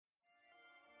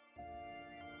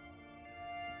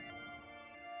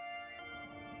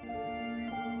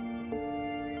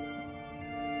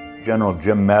General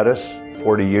Jim Mattis,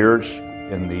 40 years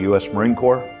in the U.S. Marine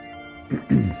Corps.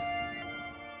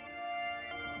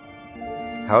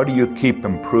 How do you keep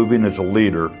improving as a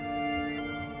leader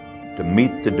to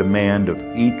meet the demand of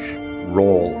each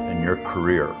role in your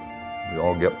career? We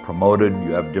all get promoted,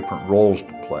 you have different roles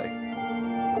to play.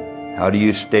 How do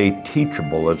you stay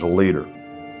teachable as a leader?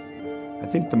 I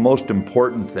think the most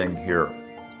important thing here,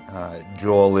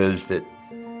 Joel, is that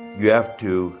you have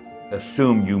to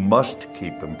assume you must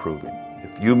keep improving.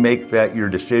 If you make that your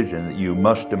decision, that you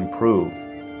must improve.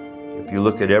 If you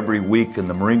look at every week in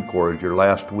the Marine Corps as your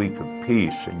last week of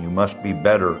peace, and you must be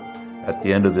better at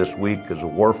the end of this week as a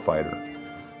warfighter,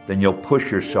 then you'll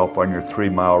push yourself on your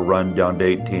 3-mile run down to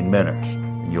 18 minutes,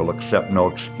 and you'll accept no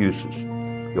excuses.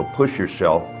 You'll push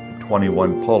yourself to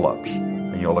 21 pull-ups,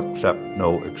 and you'll accept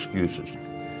no excuses.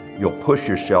 You'll push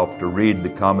yourself to read the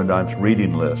Commandant's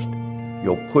reading list.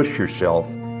 You'll push yourself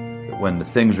that when the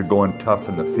things are going tough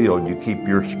in the field, you keep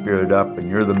your spirit up, and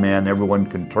you're the man everyone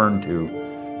can turn to,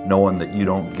 knowing that you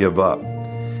don't give up.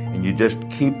 And you just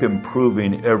keep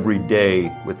improving every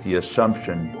day with the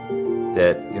assumption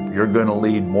that if you're going to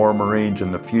lead more Marines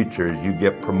in the future as you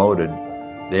get promoted,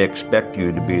 they expect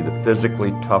you to be the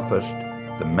physically toughest,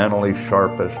 the mentally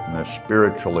sharpest, and the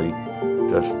spiritually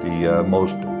just the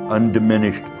most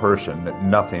undiminished person, that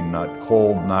nothing, not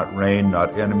cold, not rain,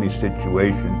 not enemy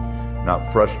situation,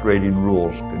 not frustrating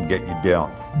rules can get you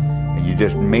down. And you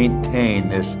just maintain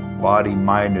this body,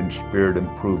 mind, and spirit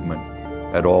improvement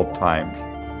at all times.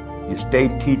 You stay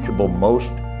teachable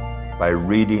most by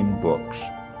reading books,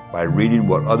 by reading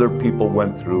what other people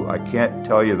went through. I can't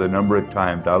tell you the number of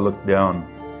times I looked down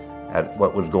at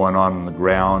what was going on the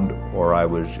ground, or I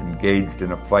was engaged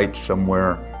in a fight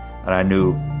somewhere, and I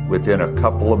knew within a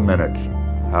couple of minutes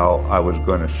how I was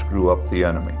going to screw up the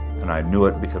enemy. And I knew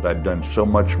it because I'd done so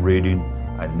much reading.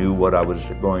 I knew what I was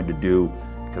going to do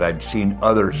because I'd seen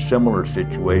other similar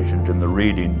situations in the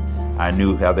reading. I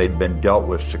knew how they'd been dealt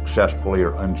with successfully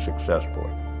or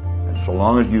unsuccessfully. And so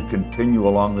long as you continue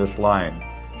along this line,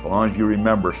 so long as you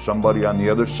remember somebody on the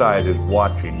other side is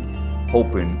watching,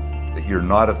 hoping that you're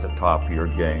not at the top of your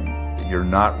game, that you're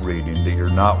not reading, that you're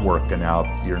not working out,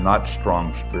 that you're not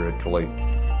strong spiritually,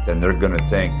 then they're going to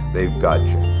think they've got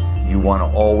you. You want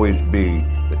to always be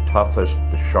the toughest,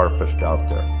 the sharpest out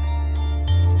there.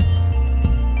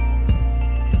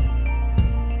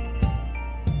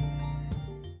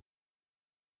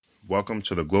 Welcome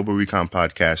to the Global Recon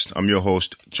Podcast. I'm your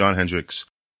host, John Hendricks.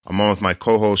 I'm on with my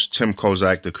co-host, Tim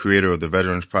Kozak, the creator of the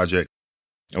Veterans Project.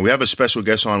 And we have a special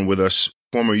guest on with us,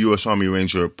 former U.S. Army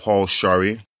Ranger Paul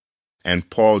Scharre. And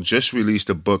Paul just released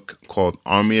a book called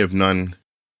Army of None,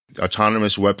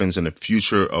 Autonomous Weapons and the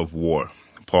Future of War.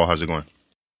 Paul, how's it going?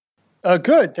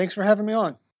 Good. Thanks for having me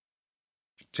on.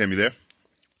 Tim, you there?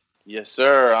 Yes,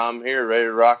 sir. I'm here, ready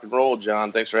to rock and roll,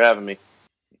 John. Thanks for having me.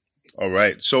 All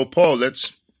right. So, Paul,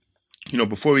 let's,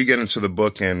 before we get into the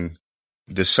book and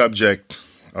the subject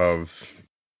of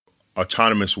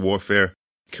autonomous warfare,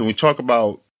 can we talk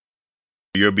about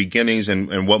your beginnings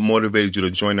and what motivated you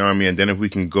to join the Army? And then if we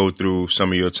can go through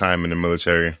some of your time in the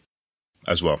military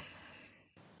as well.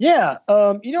 Yeah.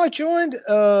 I joined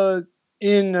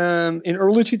in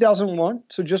early 2001,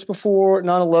 so just before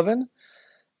 9/11.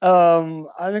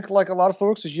 I think like a lot of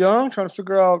folks, was young, trying to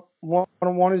figure out what I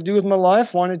wanted to do with my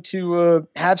life, wanted to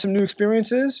have some new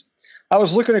experiences. I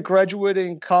was looking at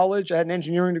graduating college. I had an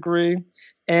engineering degree,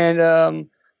 and a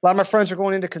lot of my friends are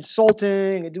going into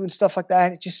consulting and doing stuff like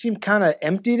that. It just seemed kind of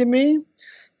empty to me,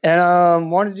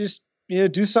 and wanted to just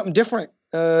do something different,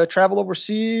 travel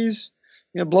overseas,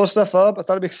 blow stuff up. I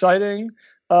thought it'd be exciting.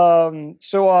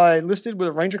 So I enlisted with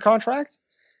a Ranger contract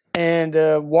and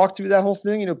walked through that whole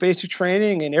thing, basic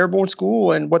training and airborne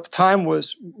school, and what the time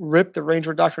was RIP, the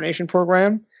Ranger Indoctrination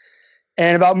Program.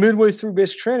 And about midway through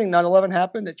basic training, 9/11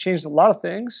 happened. It changed a lot of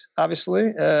things,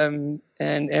 obviously, and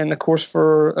of course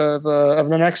for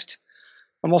the next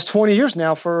almost 20 years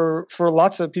now for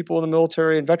lots of people in the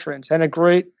military and veterans. And a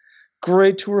great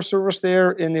tour service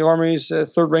there in the Army's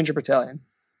 3rd Ranger Battalion.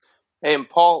 And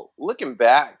Paul, looking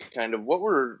back, kind of,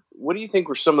 what do you think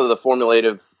were some of the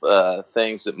formulative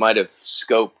things that might have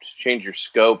changed your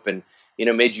scope and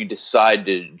made you decide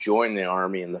to join the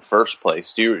Army in the first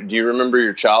place? Do you remember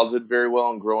your childhood very well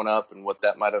and growing up, and what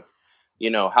that might have,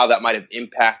 how that might have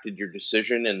impacted your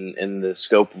decision and the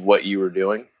scope of what you were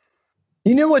doing?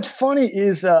 What's funny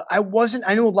is I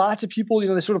know lots of people,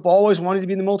 they sort of always wanted to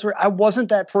be in the military. I wasn't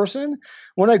that person.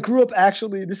 When I grew up,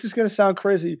 actually, this is going to sound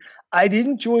crazy, I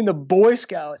didn't join the Boy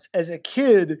Scouts as a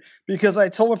kid because I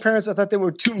told my parents I thought they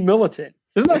were too militant.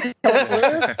 Isn't that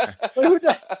hilarious?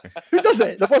 Who does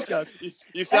it? The Boy Scouts.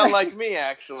 You sound like me,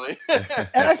 actually. And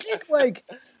I think, like,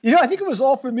 I think it was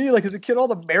all for me. Like, as a kid, all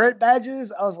the merit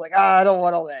badges, I was like, I don't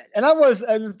want all that. And I was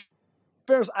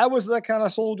that kind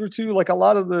of soldier too. Like,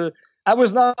 I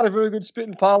was not a very good spit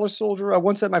and polish soldier. I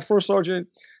once had my first sergeant,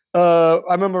 I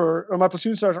remember, or my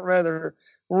platoon sergeant rather,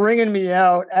 ringing me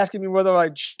out, asking me whether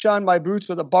I'd shine my boots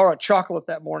with a bar of chocolate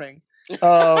that morning.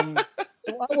 So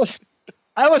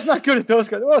I was not good at those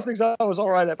guys. There were things I was all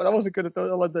right at, but I wasn't good at those.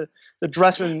 I like the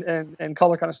dress and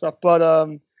color kind of stuff. But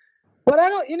I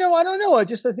don't know. I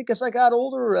think as I got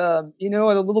older, I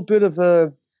had a little bit of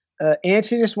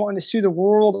antsiness, wanting to see the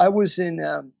world. I was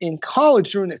in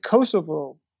college during the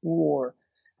Kosovo War,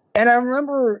 and I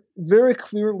remember very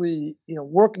clearly,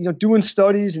 doing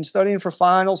studies and studying for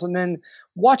finals, and then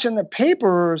watching the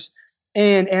papers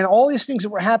and all these things that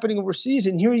were happening overseas.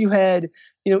 And here you had,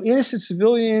 innocent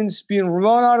civilians being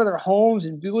run out of their homes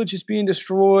and villages being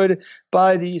destroyed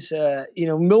by these,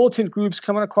 militant groups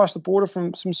coming across the border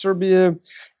from Serbia,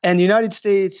 and the United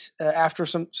States, after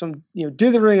some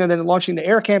dithering and then launching the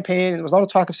air campaign. And there was a lot of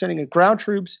talk of sending in ground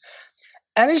troops.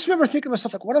 And I just remember thinking to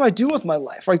myself, like, what do I do with my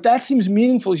life? Like, that seems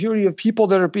meaningful. Here you have people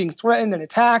that are being threatened and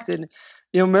attacked, and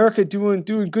America doing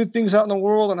good things out in the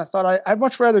world. And I thought I'd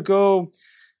much rather go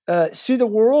see the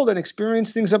world and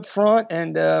experience things up front.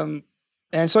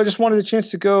 And so I just wanted a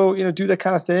chance to go, do that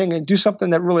kind of thing and do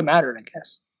something that really mattered, I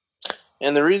guess.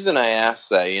 And the reason I asked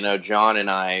that, John and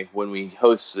I, when we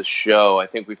host the show, I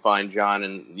think we find, John,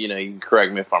 and, you can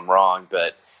correct me if I'm wrong,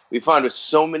 but we find with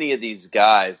so many of these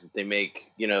guys that they make,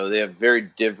 they have very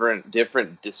different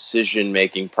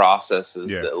decision-making processes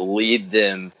that lead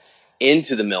them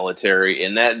into the military.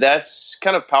 And that's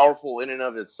kind of powerful in and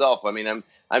of itself. I mean,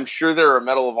 I'm sure there are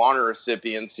Medal of Honor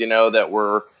recipients, that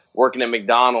were working at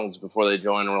McDonald's before they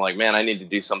joined and were like, man, I need to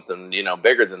do something,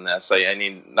 bigger than this. I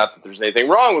need, not that there's anything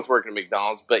wrong with working at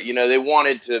McDonald's, but, they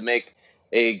wanted to make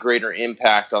a greater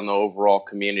impact on the overall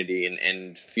community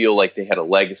and feel like they had a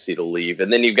legacy to leave.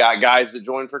 And then you've got guys that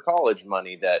join for college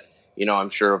money that, I'm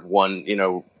sure have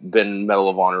been Medal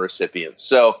of Honor recipients.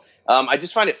 So I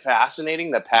just find it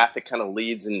fascinating, the path that kind of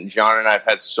leads. And John and I have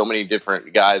had so many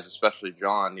different guys, especially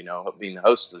John, being the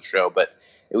host of the show, but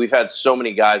we've had so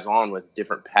many guys on with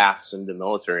different paths into the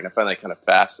military, and I find that kind of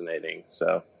fascinating.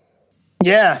 So,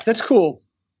 yeah, that's cool.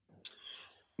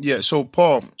 Yeah. So,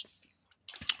 Paul,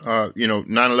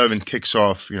 9/11 kicks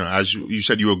off, as you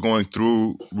said, you were going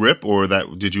through RIP, or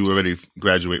did you already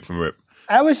graduate from RIP?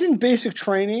 I was in basic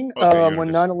training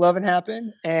when 9/11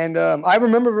 happened. And I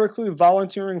remember very clearly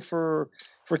volunteering for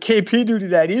KP duty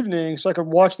that evening so I could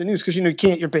watch the news, because, you're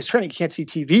in basic training, you can't see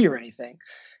TV or anything.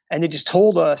 And they just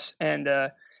told us, and,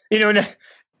 you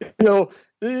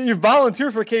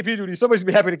volunteer for KP duty, somebody's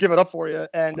gonna be happy to give it up for you,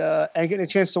 and getting a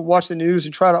chance to watch the news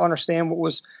and try to understand what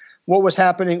was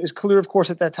happening. It was clear, of course,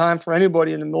 at that time for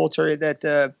anybody in the military that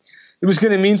it was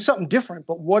going to mean something different,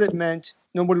 but what it meant,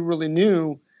 nobody really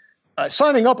knew.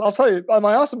 Signing up, I'll tell you,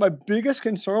 my biggest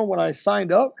concern when I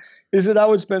signed up is that I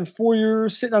would spend 4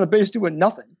 years sitting on a base doing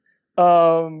nothing.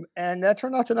 And that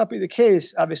turned out to not be the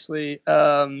case, obviously.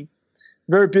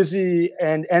 Very busy,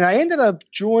 and I ended up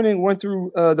went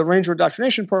through the Ranger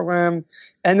Indoctrination Program,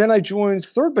 and then I joined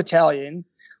 3rd Battalion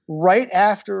right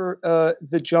after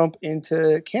the jump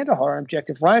into Kandahar and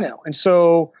Objective Rhino. And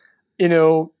so,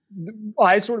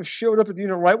 I sort of showed up at the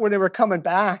unit right when they were coming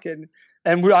back, and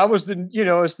I was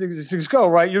the, as things go,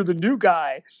 right? You're the new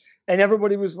guy. And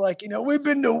everybody was like, we've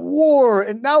been to war.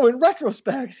 And now in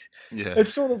retrospect,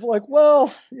 it's sort of like,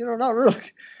 well, not really.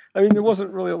 I mean, there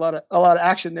wasn't really a lot of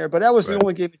action there, but that was the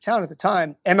only game in town at the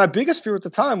time. And my biggest fear at the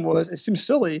time was, it seems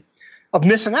silly, of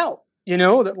missing out.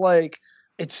 That like,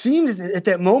 it seemed at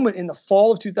that moment in the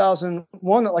fall of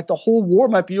 2001 that like the whole war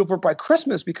might be over by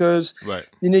Christmas, because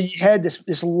you had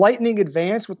this lightning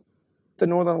advance with the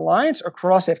Northern Alliance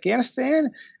across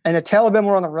Afghanistan, and the Taliban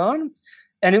were on the run,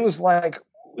 and it was like,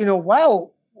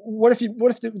 wow, what if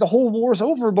the whole war's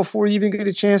over before you even get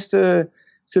a chance to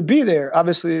be there?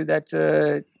 Obviously,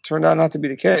 that turned out not to be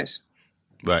the case.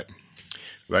 Right.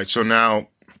 So now,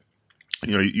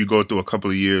 you go through a couple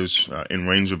of years in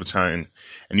Ranger Battalion,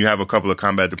 and you have a couple of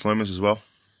combat deployments as well.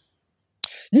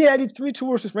 Yeah, I did 3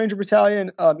 tours with Ranger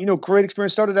Battalion. Great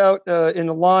experience. Started out in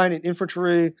the line in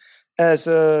infantry as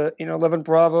 11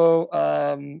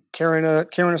 Bravo, carrying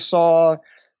a saw.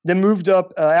 Then moved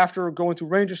up after going through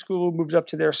Ranger School, moved up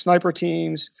to their sniper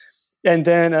teams. And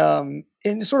then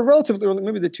in sort of relatively early,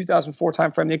 maybe the 2004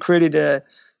 timeframe, they created a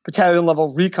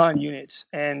battalion-level recon units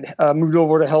and moved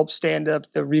over to help stand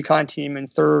up the recon team in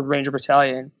 3rd Ranger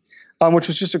Battalion, which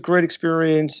was just a great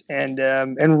experience and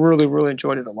really, really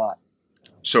enjoyed it a lot.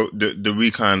 So the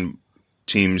recon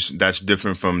teams, that's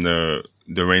different from the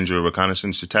Ranger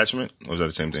Reconnaissance Detachment, or is that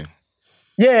the same thing?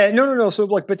 Yeah, no. So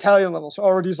like battalion level. So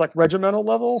RD is like regimental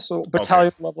level. So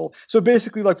battalion level. So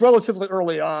basically, like relatively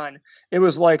early on, it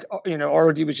was like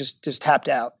RD was just tapped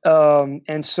out.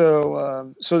 And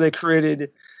so they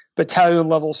created battalion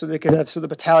level so the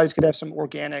battalions could have some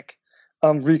organic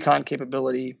recon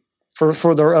capability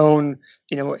for their own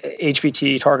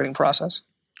HVT targeting process.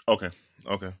 Okay.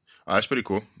 That's pretty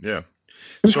cool. Yeah,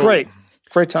 it was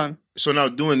great time. So now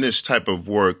doing this type of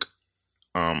work,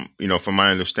 from my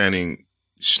understanding,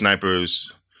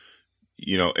 snipers,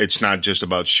 it's not just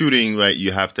about shooting, right?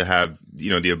 You have to have,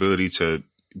 the ability to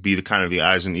be the kind of the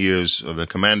eyes and ears of the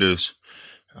commanders.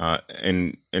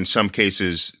 And in some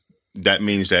cases, that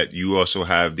means that you also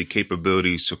have the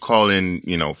capabilities to call in,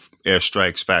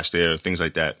 airstrikes, fast air, things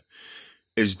like that.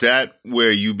 Is that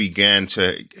where you began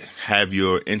to have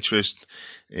your interest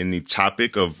in the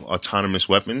topic of autonomous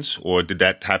weapons, or did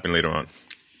that happen later on?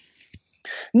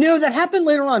 No, that happened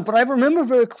later on, but I remember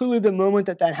very clearly the moment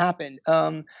that happened.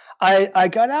 I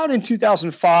got out in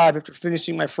 2005 after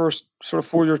finishing my first sort of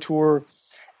 4-year tour,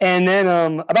 and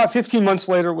then about 15 months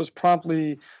later was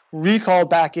promptly recalled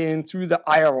back in through the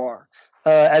IRR,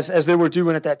 as they were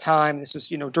doing at that time. This was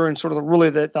during sort of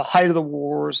the height of the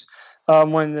wars,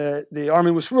 when the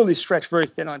Army was really stretched very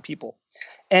thin on people.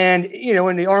 And,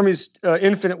 in the Army's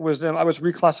infinite wisdom, I was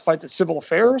reclassified to civil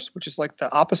affairs, which is like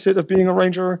the opposite of being a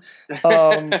Ranger.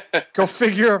 Go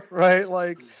figure,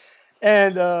 right?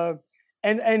 And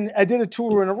I did a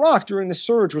tour in Iraq during the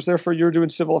surge, was there for a year doing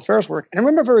civil affairs work. And I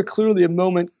remember very clearly a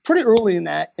moment pretty early in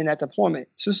that deployment.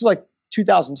 So this is like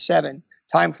 2007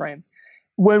 timeframe,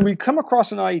 when we come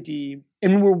across an IED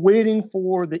and we're waiting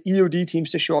for the EOD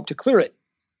teams to show up to clear it.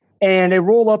 And they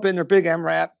roll up in their big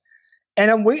MRAP. And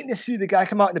I'm waiting to see the guy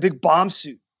come out in a big bomb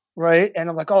suit, right? And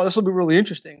I'm like, oh, this will be really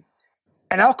interesting.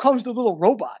 And out comes the little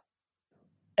robot.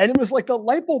 And it was like the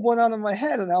light bulb went on in my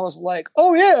head. And I was like,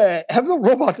 oh, yeah, have the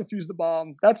robot defuse the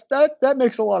bomb. That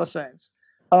makes a lot of sense.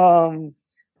 And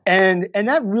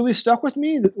that really stuck with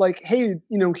me, that like, hey,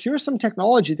 here's some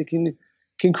technology that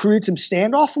can create some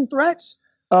standoff from threats,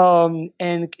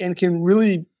 and can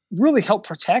really, really help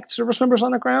protect service members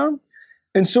on the ground.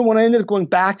 And so when I ended up going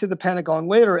back to the Pentagon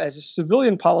later as a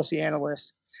civilian policy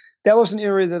analyst, that was an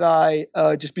area that I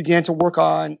just began to work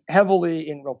on heavily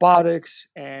in robotics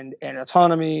and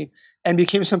autonomy, and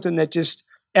became something that just,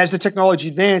 as the technology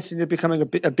advanced, ended up becoming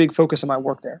a big focus of my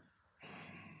work there.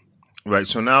 Right.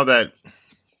 So now that,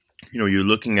 you're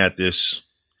looking at this,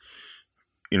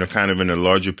 kind of in a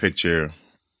larger picture,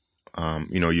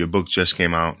 your book just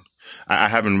came out. I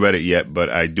haven't read it yet, but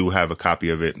I do have a copy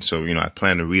of it. So, I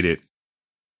plan to read it.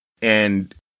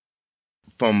 And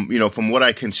from what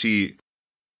I can see,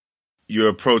 your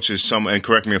approach is and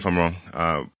correct me if I'm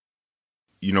wrong,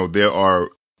 there are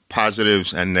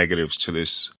positives and negatives to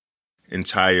this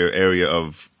entire area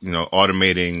of,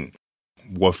 automating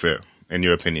warfare, in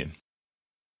your opinion.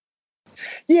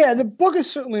 Yeah, the book is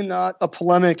certainly not a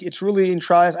polemic. It's really I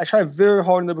try very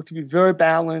hard in the book to be very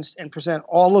balanced and present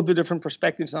all of the different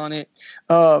perspectives on it.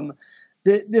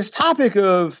 This topic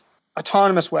of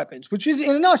autonomous weapons, which is,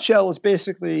 in a nutshell, is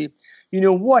basically,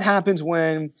 what happens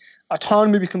when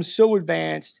autonomy becomes so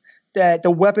advanced that the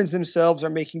weapons themselves are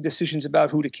making decisions about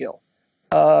who to kill.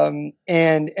 And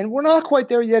we're not quite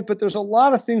there yet, but there's a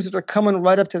lot of things that are coming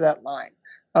right up to that line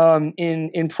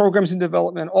in programs in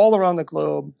development all around the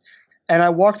globe. And I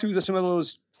walk through some of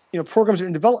those programs that are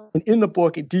in development in the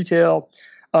book in detail.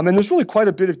 And there's really quite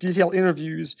a bit of detailed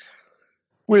interviews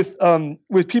with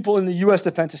people in the U.S.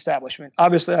 defense establishment.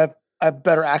 Obviously, I have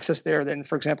better access there than,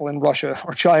 for example, in Russia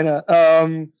or China.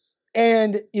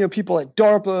 And people at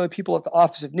DARPA, people at the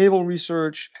Office of Naval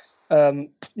Research,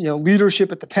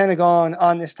 leadership at the Pentagon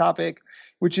on this topic,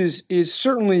 which is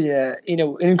certainly an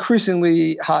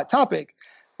increasingly hot topic.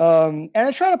 And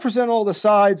I try to present all the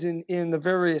sides in the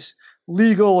various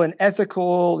legal and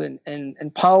ethical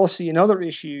and policy and other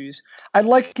issues. I'd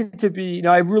like it to be,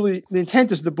 the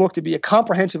intent is the book to be a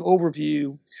comprehensive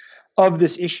overview of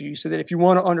this issue, so that if you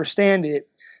want to understand it,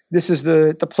 this is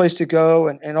the place to go,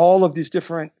 and all of these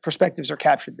different perspectives are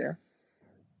captured there.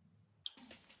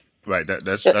 Right.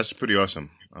 That's pretty awesome.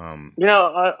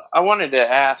 I wanted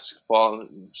to ask Paul.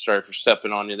 Sorry for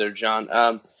stepping on you there,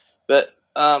 John. But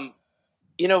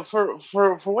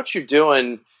for what you're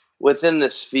doing within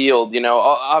this field,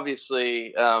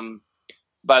 obviously.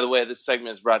 By the way, this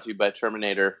segment is brought to you by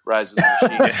Terminator: Rise of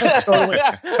the Machines.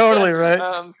 totally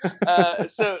right.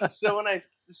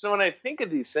 So when I think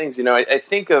of these things, I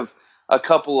think of a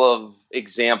couple of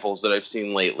examples that I've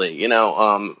seen lately. And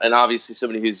obviously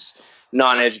somebody who's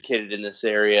non-educated in this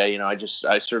area.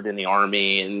 I served in the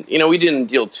Army, and we didn't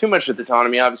deal too much with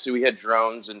autonomy. Obviously, we had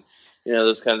drones and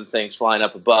those kinds of things flying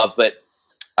up above. But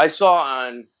I saw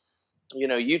on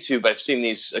YouTube, I've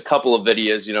seen a couple of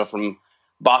videos, from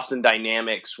Boston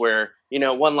Dynamics, where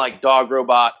one like dog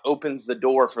robot opens the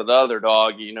door for the other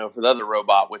dog, for the other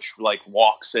robot, which like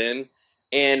walks in.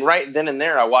 And right then and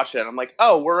there, I watched it, and I'm like,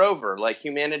 oh, we're over. Like,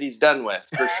 humanity's done with,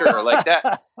 for sure. Like,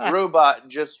 that robot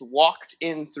just walked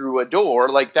in through a door.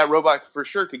 Like, that robot for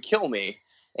sure could kill me.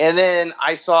 And then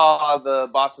I saw the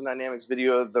Boston Dynamics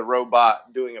video of the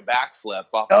robot doing a backflip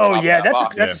off the top of that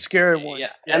box. That's a scary one.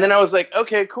 Yeah. And then I was like,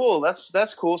 okay, cool.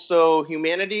 That's cool. So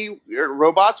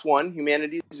robots 1,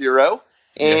 humanity 0,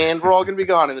 and we're all going to be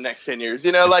gone in the next 10 years.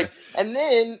 And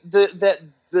then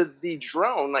the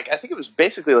drone, like, I think it was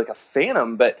basically like a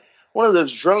Phantom, but one of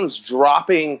those drones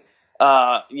dropping,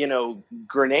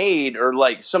 grenade or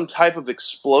like some type of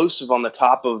explosive on the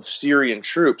top of Syrian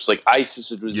troops. Like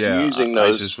ISIS was using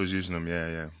those. ISIS was using them.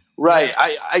 Yeah. Right.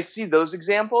 I see those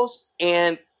examples,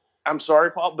 and I'm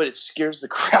sorry, Paul, but it scares the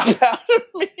crap out of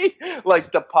me.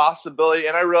 Like, the possibility,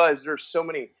 and I realize there's so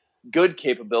many good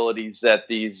capabilities that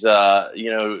these autonomous,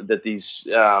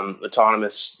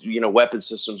 weapon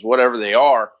systems, whatever they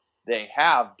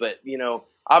have. But,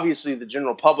 obviously the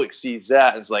general public sees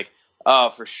that and is like, oh,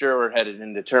 for sure we're headed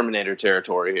into Terminator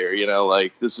territory here.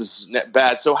 Like, this is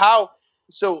bad. So how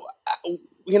do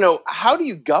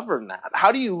you govern that?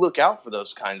 How do you look out for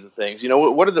those kinds of things?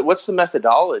 What's the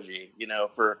methodology,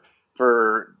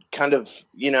 for kind of,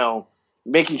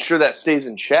 making sure that stays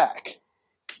in check?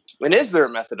 And is there a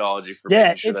methodology for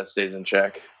making sure that stays in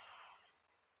check?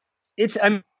 It's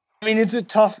a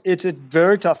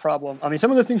very tough problem. I mean,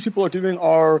 some of the things people are doing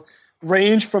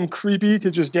range from creepy to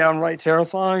just downright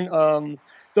terrifying.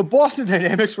 The Boston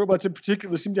Dynamics robots in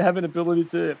particular seem to have an ability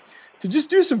to just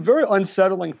do some very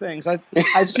unsettling things. I've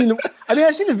seen the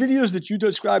videos that you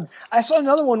described. I saw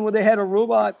another one where they had a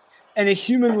robot and a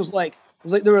human was like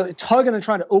they were tugging and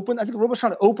trying to open. I think the robot's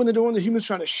trying to open the door and the human's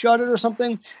trying to shut it or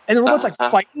something. And the robot's like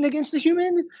fighting against the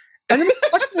human. And then I'm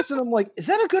watching this and I'm like, is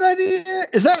that a good idea?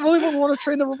 Is that really what we want to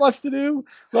train the robots to do?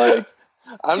 Like,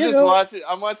 I'm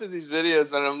watching these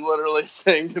videos and I'm literally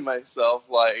saying to myself,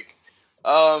 like,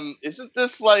 isn't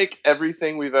this like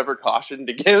everything we've ever cautioned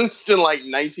against in like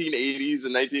 1980s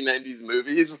and 1990s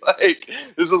movies? Like,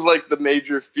 this is like the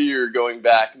major fear going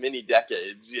back many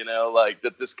decades, like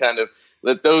that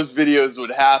those videos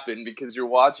would happen because you're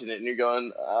watching it and you're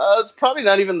going, it's probably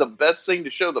not even the best thing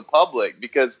to show the public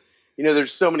because,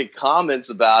 there's so many comments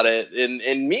about it.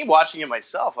 And me watching it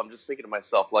myself, I'm just thinking to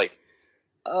myself, like,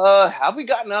 have we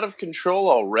gotten out of control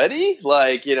already?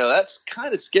 Like, that's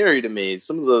kind of scary to me.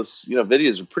 Some of those,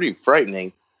 videos are pretty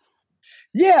frightening.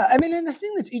 Yeah. I mean, and the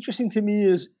thing that's interesting to me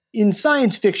is in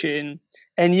science fiction,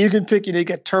 and you can pick, you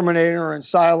get Terminator and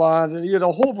Cylons, and you get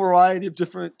a whole variety of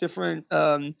different kind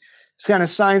of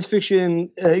science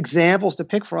fiction examples to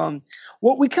pick from.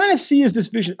 What we kind of see is this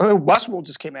vision. Westworld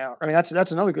just came out. I mean,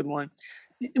 that's another good one,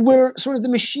 where sort of the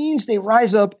machines, they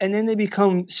rise up and then they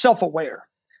become self-aware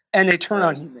and they turn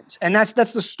on humans. And that's the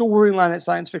storyline that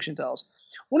science fiction tells.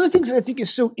 One of the things that I think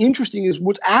is so interesting is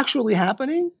what's actually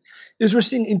happening is we're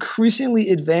seeing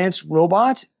increasingly advanced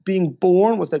robots being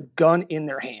born with a gun in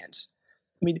their hands.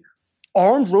 I mean,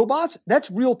 armed robots,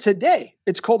 that's real today.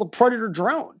 It's called a Predator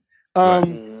drone.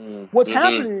 What's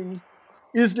happening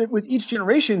is that with each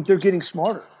generation, they're getting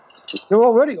smarter. They're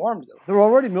already armed, though. They're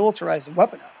already militarized and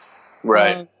weaponized.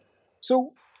 Right.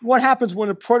 So what happens when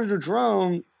a Predator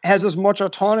drone has as much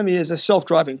autonomy as a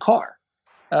self-driving car,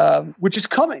 which is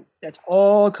coming? That's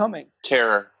all coming.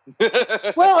 Terror.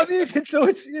 Well, I mean,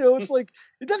 it's like,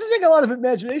 it doesn't take a lot of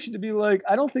imagination to be like,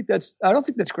 I don't think that's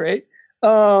great.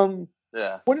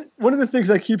 Yeah. One of the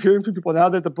things I keep hearing from people now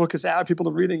that the book is out, people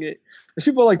are reading it, is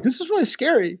people are like, this is really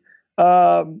scary.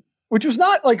 Which was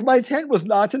not like, my intent was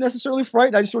not to necessarily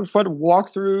frighten. I just sort of tried to walk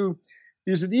through,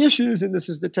 these are the issues and this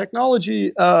is the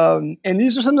technology. And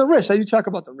these are some of the risks. I do talk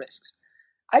about the risks.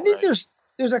 I think there's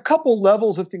a couple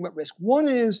levels of thinking about risk. One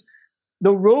is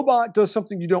the robot does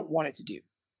something you don't want it to do.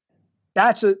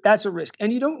 That's a risk.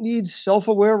 And you don't need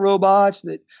self-aware robots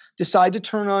that decide to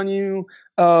turn on you.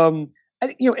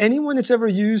 Anyone that's ever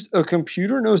used a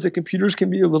computer knows that computers can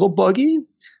be a little buggy.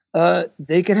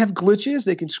 They can have glitches.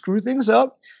 They can screw things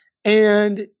up.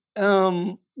 And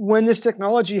when this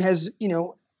technology has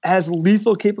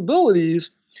lethal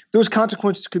capabilities, those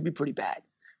consequences could be pretty bad.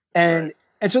 And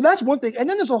so that's one thing. And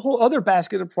then there's a whole other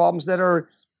basket of problems that are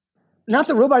not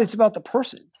the robot, it's about the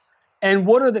person. And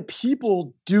what are the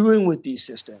people doing with these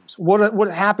systems?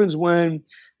 What happens when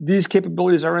these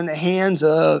capabilities are in the hands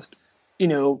of,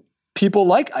 people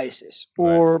like ISIS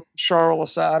or Bashar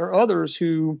al-Assad or others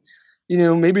who,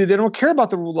 maybe they don't care about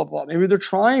the rule of law. Maybe they're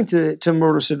trying to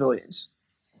murder civilians.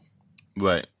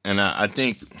 Right. And I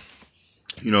think,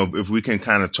 if we can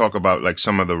kind of talk about like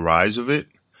some of the rise of it,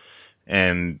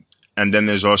 and then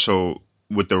there's also,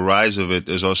 with the rise of it,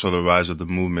 there's also the rise of the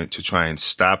movement to try and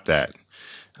stop that.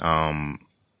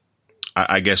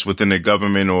 I guess within the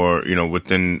government or,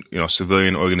 within,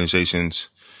 civilian organizations.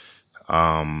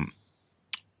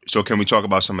 So can we talk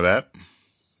about some of that?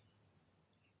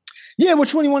 Yeah.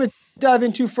 Which one do you want to dive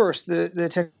into first? The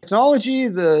technology,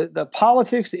 the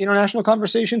politics, the international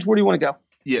conversations? Where do you want to go?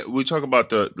 Yeah, we talk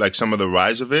about some of the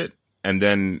rise of it, and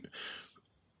then,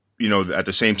 at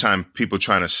the same time, people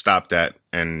trying to stop that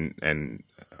and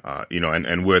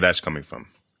where that's coming from.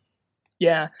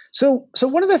 Yeah. So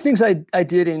one of the things I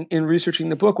did in researching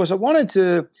the book was I wanted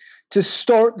to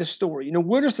start the story.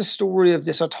 Where does the story of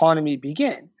this autonomy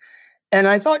begin? And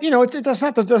I thought,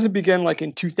 it doesn't begin like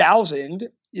in 2000.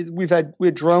 We had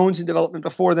drones in development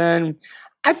before then.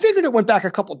 I figured it went back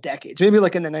a couple decades, maybe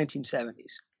like in the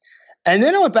 1970s. And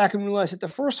then I went back and realized that the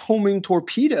first homing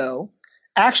torpedo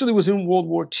actually was in World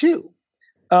War II.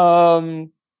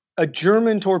 A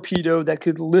German torpedo that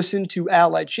could listen to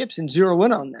Allied ships and zero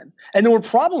in on them. And there were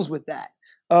problems with that.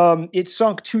 It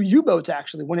sunk 2 U-boats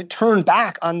actually when it turned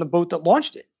back on the boat that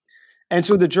launched it. And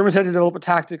so the Germans had to develop a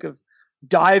tactic of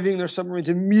diving their submarines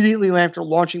immediately after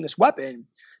launching this weapon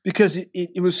because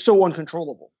it was so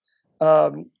uncontrollable.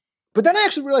 But then I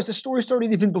actually realized the story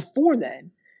started even before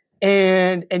then.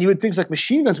 And you had things like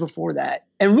machine guns before that.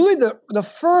 And really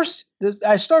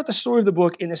I start the story of the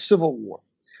book in the Civil War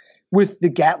with the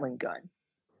Gatling gun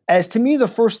as, to me, the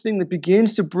first thing that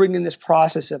begins to bring in this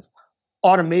process of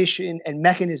automation and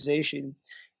mechanization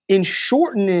in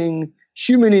shortening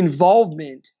human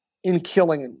involvement in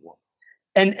killing in war.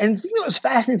 And the thing that was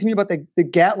fascinating to me about the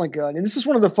Gatling gun, and this is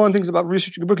one of the fun things about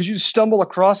researching a book, is you stumble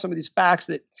across some of these facts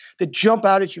that jump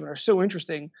out at you and are so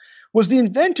interesting, was the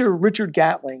inventor Richard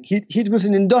Gatling. He was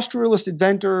an industrialist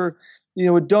inventor,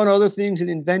 had done other things and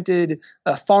invented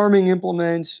farming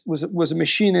implements, was a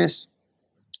machinist.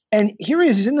 And here he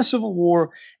is, he's in the Civil War,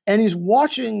 and he's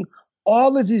watching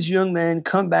all of these young men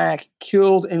come back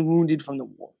killed and wounded from the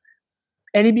war.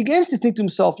 And he begins to think to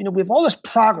himself, we have all this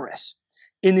progress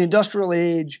in the industrial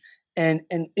age, and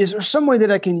is there some way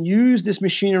that I can use this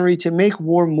machinery to make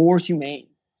war more humane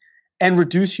and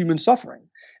reduce human suffering?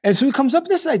 And so he comes up with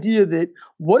this idea that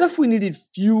what if we needed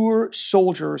fewer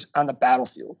soldiers on the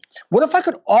battlefield? What if I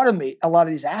could automate a lot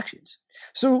of these actions?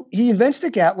 So he invents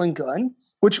the Gatling gun,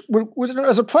 which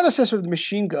as a predecessor of the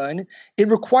machine gun, it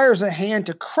requires a hand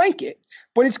to crank it,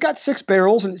 but it's got 6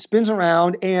 barrels and it spins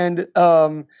around, and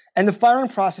the firing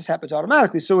process happens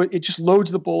automatically. So it just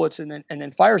loads the bullets and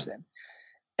then fires them.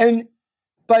 And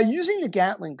by using the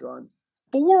Gatling gun,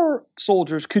 4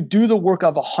 soldiers could do the work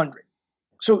of 100.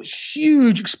 So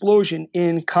huge explosion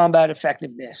in combat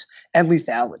effectiveness and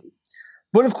lethality.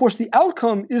 But of course, the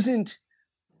outcome isn't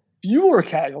fewer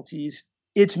casualties,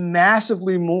 it's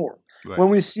massively more. Right. When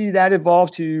we see that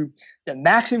evolve to the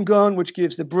Maxim gun, which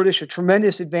gives the British a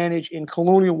tremendous advantage in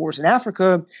colonial wars in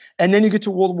Africa, and then you get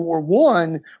to World War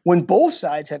I when both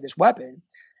sides have this weapon.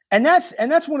 And that's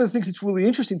one of the things that's really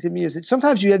interesting to me, is that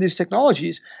sometimes you have these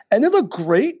technologies and they look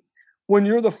great when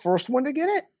you're the first one to get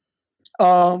it.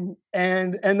 And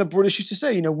the British used to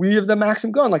say, we have the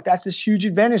Maxim gun, like that's this huge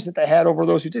advantage that they had over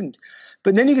those who didn't.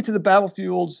 But then you get to the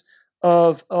battlefields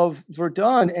of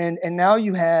Verdun, and now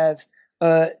you have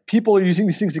people are using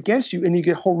these things against you, and you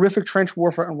get horrific trench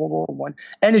warfare in World War I,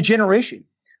 and a generation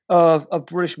of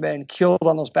British men killed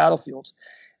on those battlefields.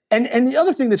 And the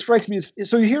other thing that strikes me is,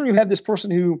 so here you have this person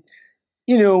who,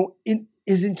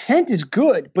 his intent is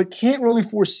good, but can't really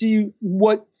foresee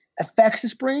what effects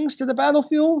this brings to the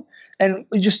battlefield, and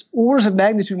just orders of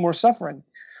magnitude more suffering.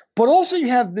 But also you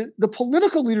have the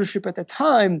political leadership at the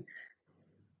time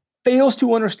fails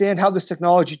to understand how this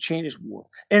technology changes war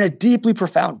in a deeply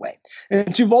profound way.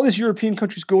 And so all these European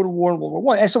countries go to war in World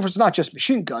War I. And so it's not just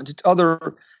machine guns, it's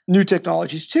other new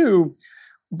technologies too.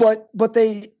 But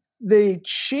they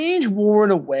change war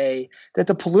in a way that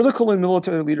the political and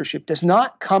military leadership does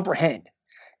not comprehend.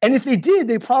 And if they did,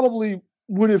 they probably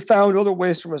would have found other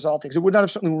ways to resolve things. It would not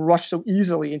have certainly rushed so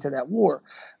easily into that war.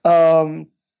 And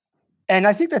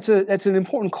I think that's an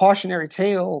important cautionary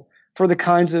tale for the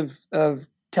kinds of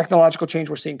technological change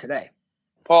we're seeing today.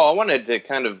 Paul, I wanted to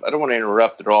I don't want to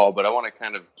interrupt at all, but I want to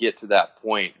kind of get to that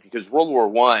point, because World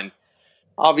War I,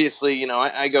 obviously,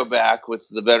 I go back with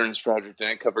the Veterans Project and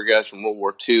I cover guys from World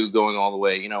War II going all the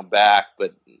way, back,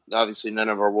 but obviously none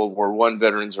of our World War I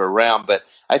veterans are around, but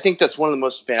I think that's one of the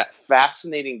most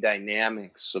fascinating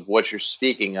dynamics of what you're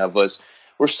speaking of. Was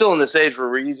we're still in this age where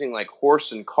we're using like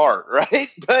horse and cart, right?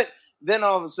 But then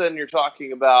all of a sudden you're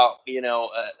talking about,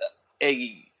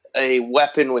 a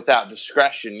weapon without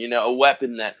discretion, a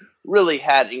weapon that really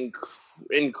had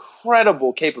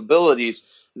incredible capabilities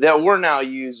that we're now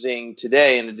using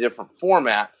today in a different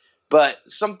format, but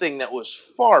something that was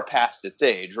far past its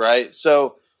age, right?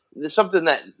 So something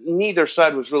that neither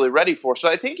side was really ready for. So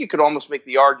I think you could almost make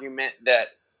the argument that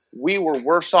we were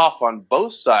worse off on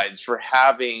both sides for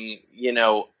having,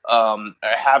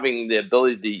 having the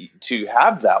ability to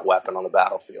have that weapon on the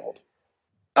battlefield.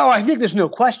 Oh, I think there's no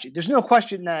question. There's no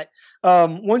question that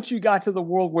once you got to the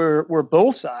world where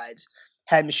both sides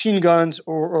had machine guns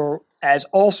or as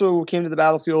also came to the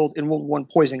battlefield in World War I,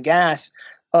 poison gas,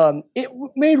 it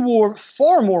made war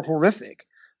far more horrific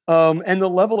and the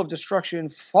level of destruction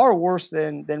far worse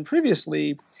than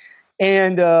previously.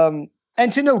 And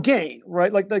to no gain,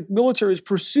 right? Like militaries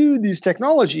pursued these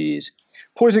technologies.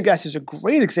 Poison gas is a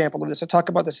great example of this. I talk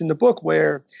about this in the book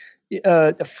where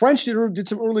the French did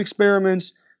some early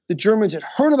experiments. The Germans had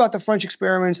heard about the French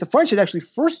experiments. The French had actually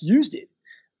first used it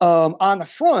on the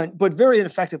front, but very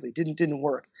ineffectively. Didn't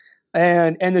work.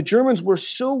 And the Germans were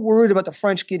so worried about the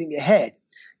French getting ahead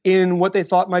in what they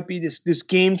thought might be this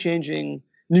game-changing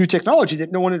new technology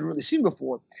that no one had really seen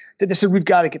before, that they said, we've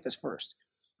got to get this first.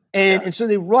 And so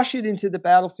they rush it into the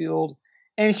battlefield.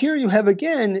 And here you have,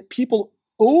 again, people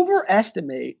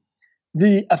overestimate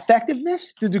the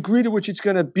effectiveness, the degree to which it's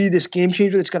going to be this game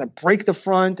changer that's going to break the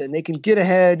front and they can get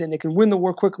ahead and they can win the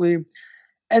war quickly.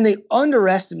 And they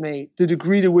underestimate the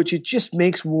degree to which it just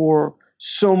makes war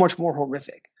so much more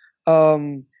horrific.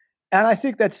 And I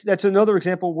think that's another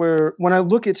example where when I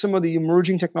look at some of the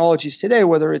emerging technologies today,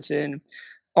 whether it's in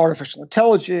artificial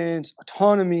intelligence,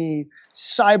 autonomy,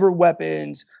 cyber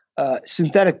weapons,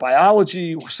 synthetic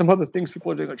biology, or some other things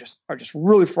people are doing are just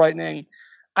really frightening.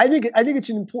 I think it's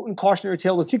an important cautionary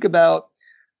tale to think about.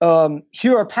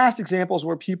 Here are past examples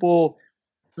where people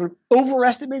sort of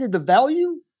overestimated the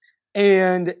value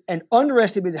and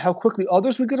underestimated how quickly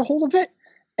others would get a hold of it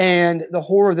and the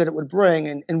horror that it would bring.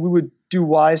 And we would do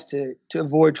wise to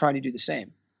avoid trying to do the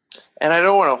same. And I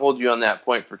don't want to hold you on that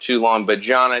point for too long, but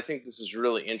John, I think this is a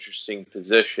really interesting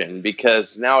position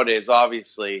because nowadays,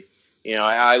 obviously,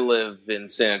 I live in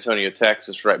San Antonio,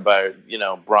 Texas, right by,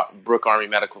 Brooke Army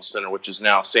Medical Center, which is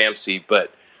now SAMC.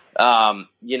 But,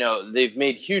 they've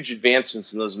made huge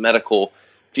advancements in those medical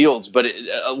fields. But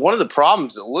one of the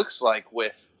problems it looks like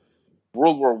with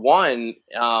World War I,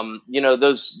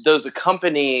 those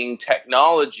accompanying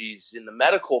technologies in the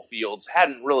medical fields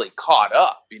hadn't really caught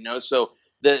up, so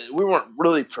we weren't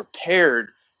really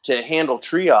prepared to handle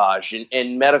triage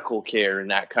and medical care in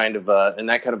that kind of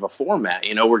a format,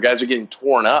 where guys are getting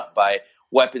torn up by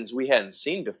weapons we hadn't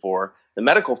seen before. The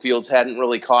medical fields hadn't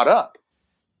really caught up.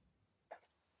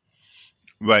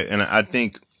 Right. And I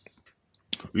think,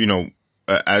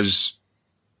 as,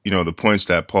 the points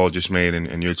that Paul just made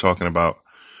and you're talking about,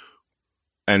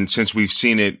 and since we've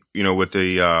seen it, with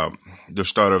the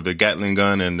start of the Gatling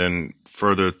gun and then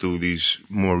further through these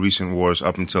more recent wars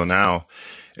up until now,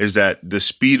 is that the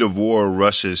speed of war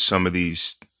rushes some of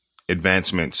these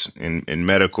advancements in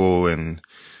medical and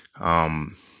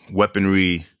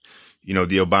weaponry. The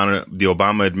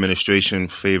Obama administration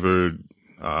favored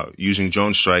using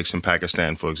drone strikes in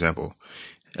Pakistan, for example,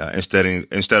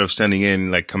 instead of sending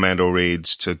in like commando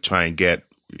raids to try and get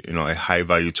a high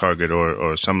value target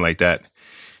or something like that.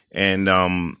 And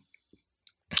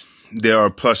there are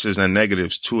pluses and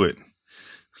negatives to it.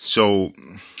 So,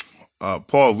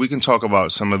 Paul, we can talk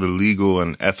about some of the legal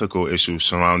and ethical issues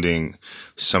surrounding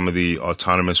some of the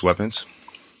autonomous weapons.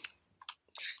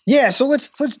 Yeah, so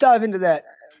let's dive into that.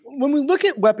 When we look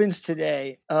at weapons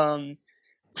today,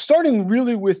 starting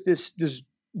really with this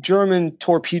German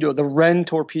torpedo, the Wren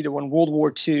torpedo in World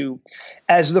War II,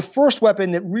 as the first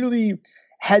weapon that really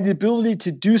had the ability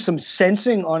to do some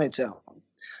sensing on its own,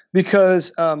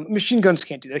 because machine guns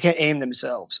can't do that. They can't aim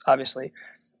themselves, obviously.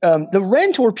 The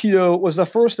Wren torpedo was the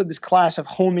first of this class of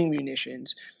homing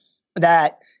munitions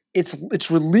that it's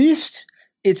released,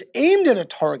 it's aimed at a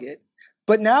target,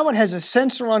 but now it has a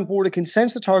sensor on board. It can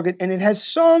sense the target, and it has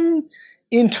some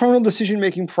internal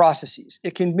decision-making processes.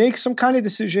 It can make some kind of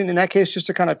decision, in that case, just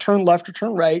to kind of turn left or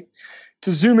turn right,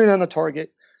 to zoom in on the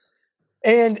target.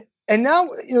 And now,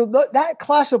 that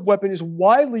class of weapon is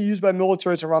widely used by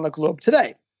militaries around the globe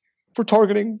today for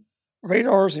targeting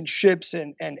radars and ships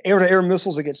and air-to-air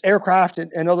missiles against aircraft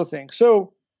and other things.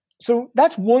 So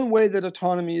that's one way that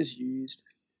autonomy is used.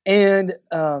 And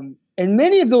And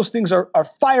many of those things are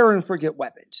fire and forget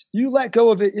weapons. You let go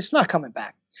of it, it's not coming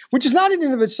back, which is not in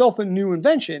and of itself a new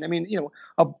invention. I mean,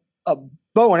 a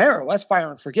bow and arrow, that's fire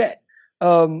and forget.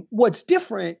 What's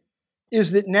different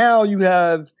is that now you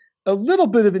have a little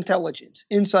bit of intelligence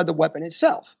inside the weapon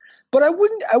itself. But I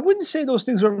wouldn't say those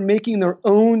things are making their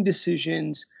own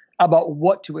decisions about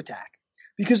what to attack,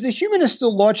 because the human is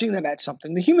still launching them at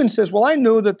something. The human says, well, I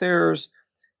know that there's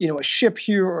a ship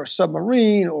here or a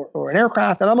submarine or an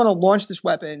aircraft, and I'm going to launch this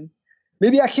weapon.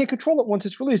 Maybe I can't control it once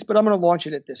it's released, but I'm going to launch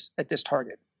it at this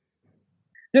target.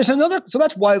 So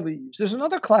that's widely used. There's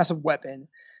another class of weapon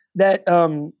that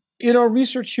in our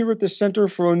research here at the Center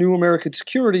for a New American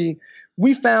Security,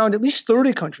 we found at least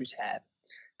 30 countries have,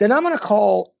 that I'm going to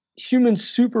call human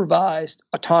supervised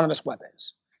autonomous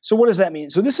weapons. So what does that mean?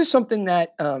 So this is something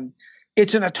that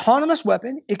it's an autonomous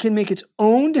weapon. It can make its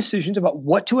own decisions about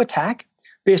what to attack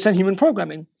based on human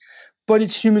programming, but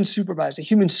it's human supervised. A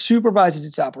human supervises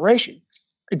its operation.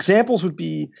 Examples would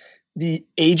be the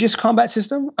Aegis combat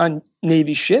system on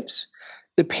Navy ships.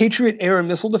 The Patriot air and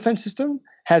missile defense system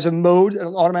has an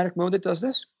automatic mode that does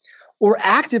this, or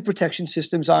active protection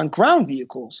systems on ground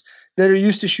vehicles that are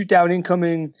used to shoot down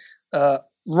incoming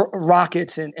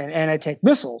rockets and anti-tank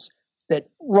missiles that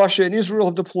Russia and Israel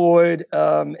have deployed,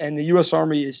 and the U.S.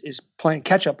 Army is playing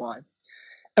catch-up on.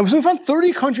 And so we found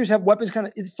 30 countries have weapons kind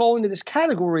of fall into this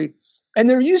category, and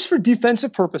they're used for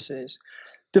defensive purposes,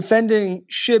 defending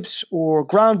ships or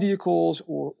ground vehicles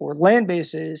or land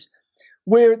bases,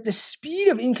 where the speed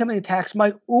of incoming attacks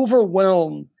might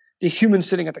overwhelm the human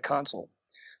sitting at the console.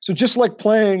 So just like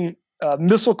playing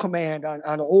Missile Command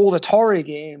on old Atari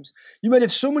games, you might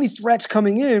have so many threats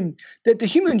coming in that the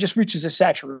human just reaches a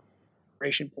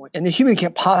saturation point, and the human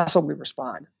can't possibly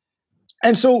respond.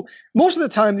 And so most of the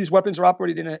time, these weapons are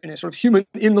operated in a sort of human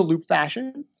in the loop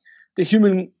fashion.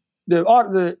 The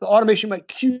automation might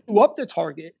queue up the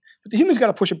target, but the human's got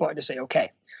to push a button to say okay.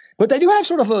 But they do have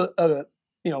sort of a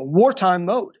wartime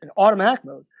mode, an automatic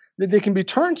mode that they can be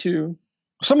turned to.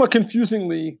 Somewhat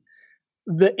confusingly,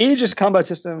 the Aegis combat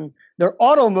system, their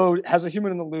auto mode has a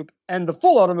human in the loop, and the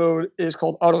full auto mode is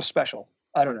called auto special.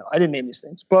 I don't know. I didn't name these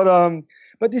things,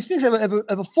 but these things have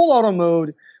a full auto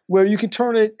mode where you can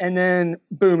turn it and then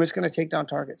boom, it's going to take down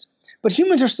targets. But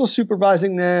humans are still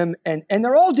supervising them, and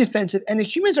they're all defensive, and the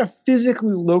humans are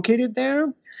physically located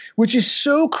there, which is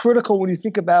so critical when you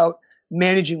think about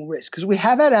managing risk, because we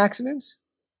have had accidents.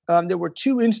 There were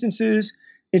 2 instances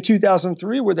in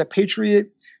 2003 where the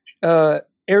Patriot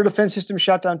air defense system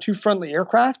shot down 2 friendly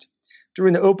aircraft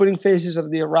during the opening phases of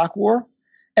the Iraq War.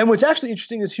 And what's actually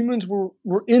interesting is humans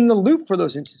were in the loop for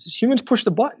those instances. Humans pushed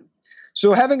the button.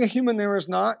 So having a human there is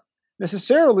not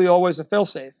necessarily always a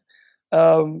fail-safe.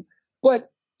 But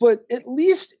at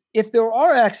least if there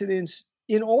are accidents,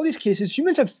 in all these cases,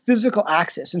 humans have physical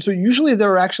access. And so usually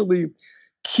there are actually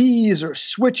keys or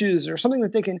switches or something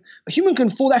that a human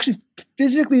can actually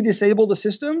physically disable the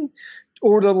system,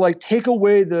 or to take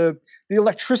away the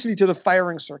electricity to the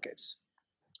firing circuits.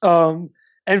 And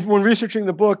when researching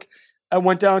the book, I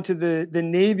went down to the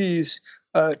Navy's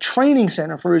training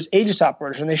center for its Aegis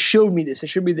operators, and they showed me this. They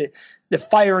showed me the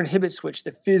fire inhibit switch,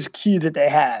 the fizz key that they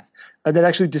have that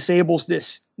actually disables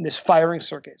this firing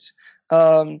circuits.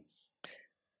 The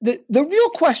real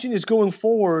question is, going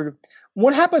forward,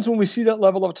 what happens when we see that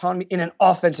level of autonomy in an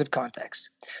offensive context?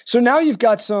 So now you've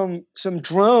got some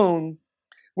drone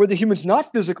where the human's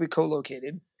not physically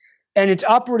co-located, and it's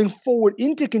operating forward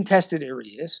into contested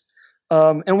areas.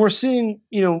 And we're seeing,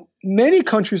 many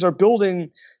countries are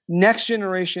building next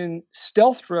generation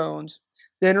stealth drones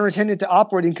that are intended to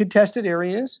operate in contested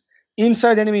areas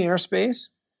inside enemy airspace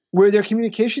where their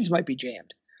communications might be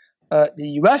jammed. The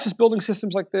U.S. is building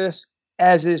systems like this,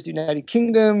 as is the United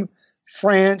Kingdom,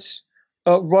 France,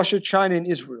 Russia, China, and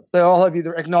Israel. They all have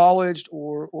either acknowledged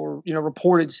or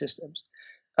reported systems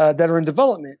that are in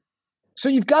development. So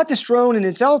you've got this drone and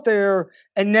it's out there,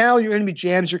 and now your enemy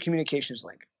jams your communications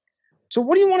link. So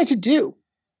what do you want it to do?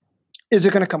 Is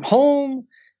it going to come home?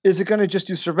 Is it going to just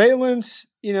do surveillance?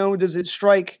 Does it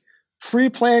strike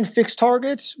pre-planned fixed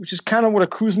targets, which is kind of what a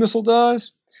cruise missile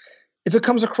does? If it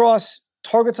comes across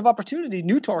targets of opportunity,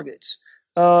 new targets,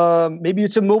 maybe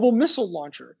it's a mobile missile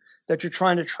launcher that you're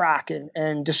trying to track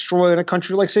and destroy in a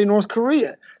country like, say, North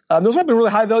Korea. Those might be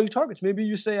really high-value targets. Maybe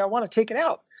you say, I want to take it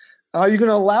out. Are you going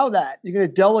to allow that? You're going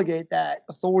to delegate that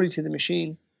authority to the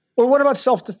machine? Or what about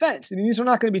self-defense? These are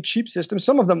not going to be cheap systems.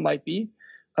 Some of them might be.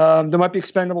 There might be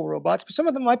expendable robots, but some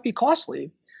of them might be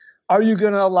costly. Are you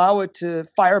going to allow it to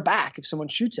fire back if someone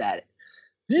shoots at it?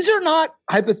 These are not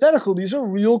hypothetical. These are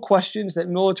real questions that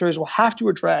militaries will have to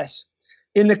address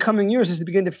in the coming years as they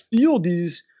begin to field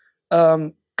these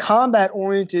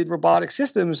combat-oriented robotic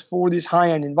systems for these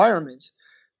high-end environments.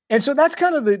 And so that's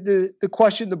kind of the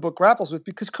question the book grapples with,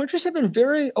 because countries have been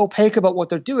very opaque about what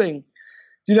they're doing.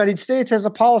 The United States has a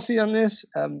policy on this.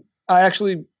 I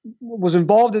actually was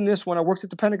involved in this when I worked at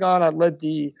the Pentagon. I led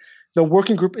the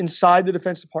working group inside the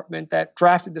Defense Department that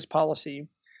drafted this policy.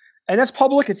 And that's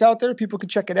public. It's out there. People can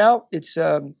check it out. It's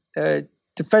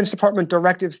Defense Department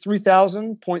Directive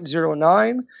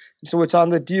 3000.09. So it's on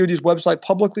the DoD's website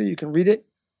publicly. You can read it.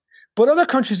 But other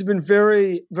countries have been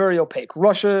very, very opaque.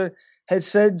 Russia has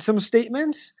said some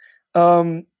statements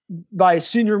by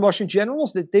senior Russian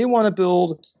generals that they want to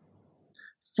build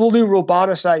fully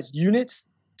roboticized units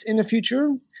in the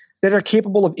future that are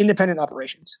capable of independent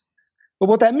operations. But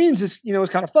what that means is, is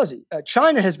kind of fuzzy.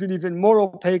 China has been even more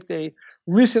opaque. They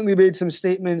recently made some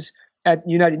statements at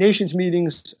United Nations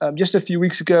meetings just a few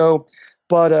weeks ago,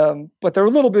 but they're a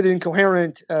little bit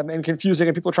incoherent and confusing,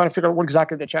 and people are trying to figure out what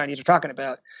exactly the Chinese are talking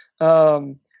about.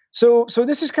 So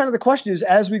this is kind of the question: is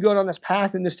as we go down this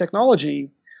path in this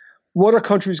technology, what are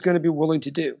countries going to be willing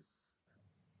to do?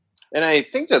 And I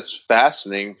think that's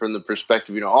fascinating from the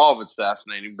perspective, all of it's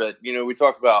fascinating, but, we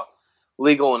talk about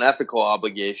legal and ethical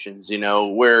obligations,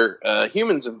 where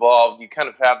humans involved, you kind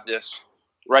of have this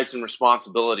rights and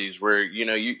responsibilities where,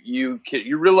 you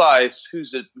realize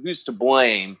who's to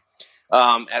blame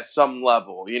at some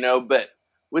level, but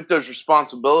with those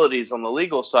responsibilities on the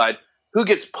legal side, who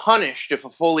gets punished if a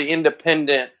fully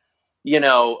independent,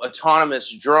 autonomous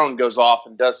drone goes off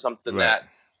and does something that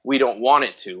we don't want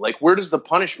it to? Like, where does the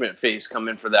punishment phase come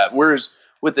in for that? Whereas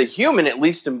with a human, at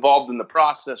least involved in the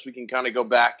process, we can kind of go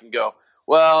back and go,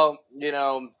 well,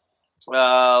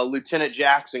 Lieutenant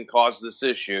Jackson caused this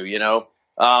issue,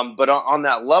 but on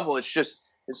that level, it's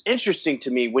interesting to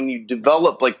me when you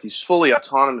develop like these fully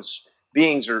autonomous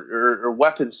beings or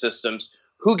weapon systems,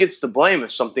 who gets to blame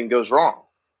if something goes wrong?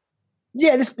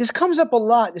 Yeah, this comes up a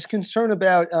lot, this concern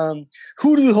about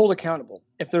who do we hold accountable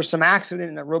if there's some accident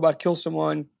and a robot kills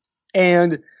someone.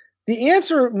 And the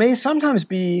answer may sometimes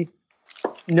be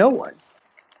no one.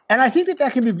 And I think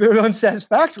that can be very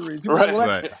unsatisfactory. People say,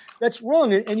 well, that's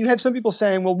wrong. And you have some people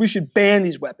saying, well, we should ban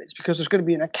these weapons because there's going to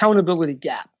be an accountability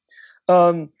gap.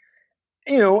 And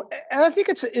I think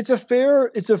it's a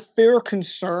fair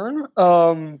concern.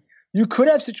 You could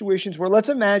have situations where, let's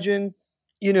imagine,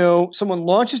 someone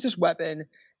launches this weapon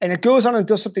and it goes on and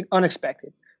does something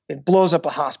unexpected. It blows up a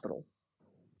hospital.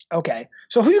 Okay,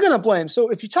 so who are you going to blame? So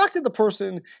if you talk to the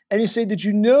person and you say, did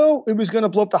you know it was going to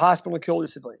blow up the hospital and kill the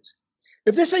civilians?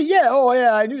 If they say,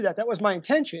 I knew that. That was my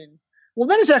intention. Well,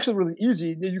 then it's actually really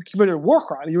easy. You committed a war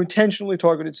crime. You intentionally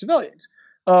targeted civilians.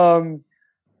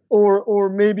 Or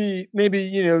maybe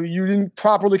you didn't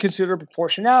properly consider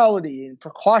proportionality and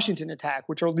precautions in attack,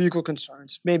 which are legal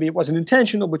concerns. Maybe it wasn't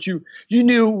intentional, but you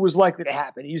knew it was likely to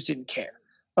happen. You just didn't care.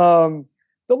 The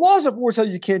laws of war tell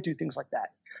you can't do things like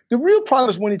that. The real problem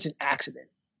is when it's an accident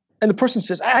and the person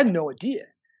says, I had no idea.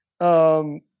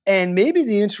 And maybe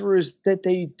the answer is that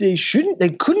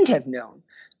they couldn't have known.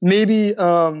 Maybe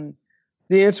the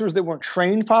answer is they weren't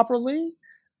trained properly.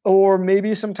 Or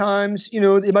maybe sometimes,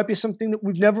 it might be something that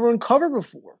we've never uncovered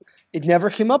before. It never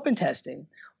came up in testing.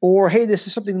 Or, hey, this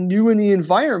is something new in the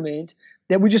environment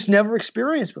that we just never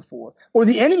experienced before. Or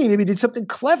the enemy maybe did something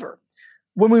clever.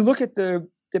 When we look at the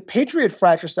Patriot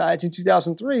fratricides in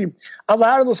 2003, a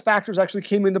lot of those factors actually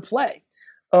came into play.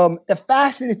 The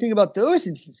fascinating thing about those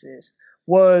instances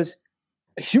was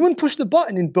a human pushed the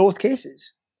button in both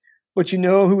cases. But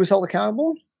who was held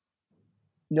accountable?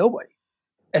 Nobody.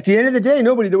 At the end of the day,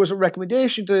 nobody. There was a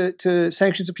recommendation to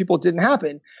sanctions of people. It didn't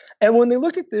happen. And when they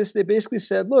looked at this, they basically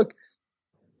said, look,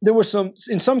 there were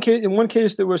in one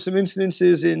case, there were some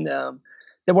incidences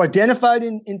that were identified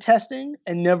in testing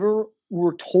and never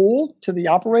were told to the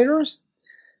operators.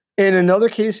 In another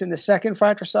case, in the second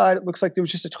fratricide, it looks like there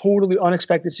was just a totally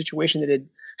unexpected situation that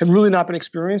had really not been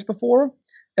experienced before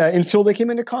until they came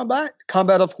into combat.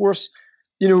 Combat, of course,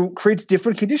 creates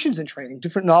different conditions in training,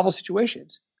 different novel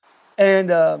situations. And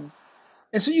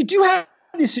so you do have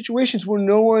these situations where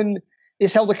no one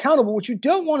is held accountable. What you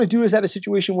don't want to do is have a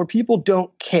situation where people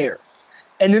don't care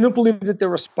and they don't believe that they're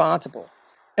responsible.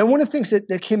 And one of the things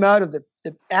that came out of the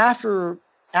after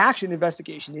action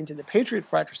investigation into the Patriot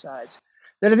fratricides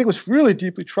that I think was really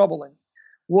deeply troubling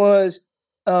was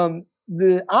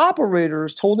the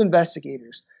operators told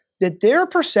investigators that their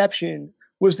perception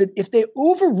was that if they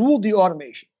overruled the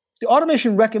automation, the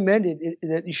automation recommended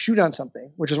that you shoot on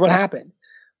something, which is what happened,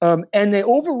 and they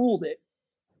overruled it,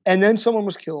 and then someone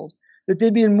was killed, that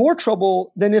they'd be in more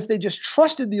trouble than if they just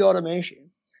trusted the automation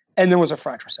and there was a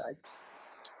fratricide.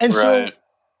 And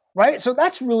so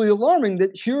that's really alarming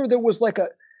that here there was like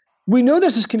we know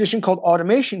there's this condition called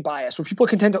automation bias, where people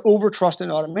can tend to overtrust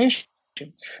in automation.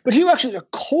 But here actually a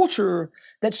culture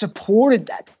that supported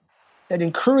that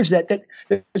encouraged that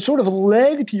sort of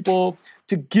led people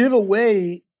to give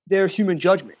away their human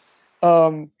judgment.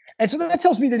 And so that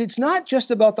tells me that it's not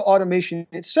just about the automation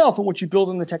itself and what you build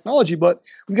in the technology, but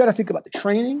we've got to think about the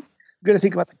training, we've got to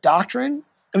think about the doctrine,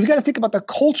 and we've got to think about the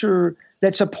culture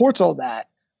that supports all that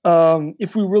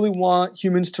if we really want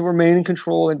humans to remain in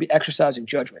control and be exercising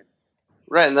judgment.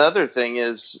 Right. And the other thing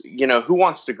is, who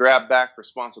wants to grab back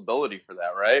responsibility for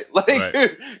that, right?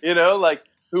 Like,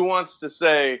 who wants to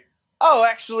say, oh,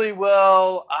 actually,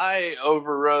 well, I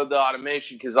overrode the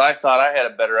automation because I thought I had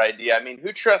a better idea. I mean,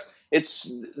 who trusts?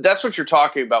 That's what you're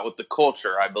talking about with the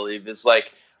culture, I believe, is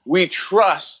like we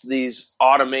trust these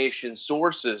automation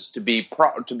sources to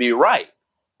be right.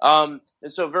 And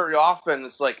so very often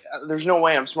it's like, there's no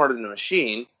way I'm smarter than a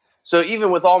machine. So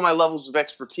even with all my levels of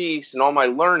expertise and all my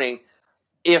learning,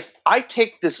 if I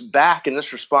take this back and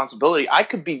this responsibility, I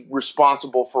could be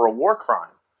responsible for a war crime.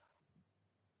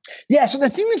 Yeah. So the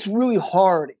thing that's really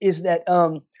hard is that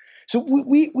so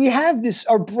we have this,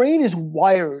 our brain is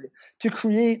wired to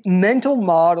create mental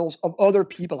models of other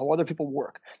people, how other people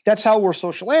work. That's how we're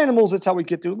social animals. That's how we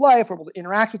get through life. We're able to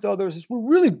interact with others. We're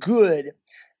really good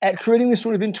at creating this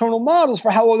sort of internal models for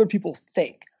how other people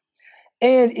think.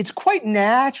 And it's quite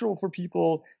natural for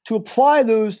people to apply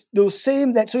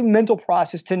that same mental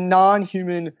process to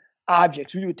non-human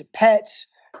objects. We do it to pets.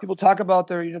 People talk about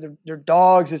their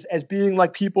dogs as being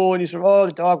like people, and you sort of, oh,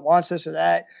 the dog wants this or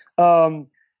that.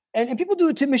 And people do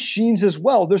it to machines as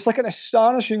well. There's like an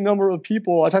astonishing number of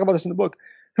people, I talk about this in the book,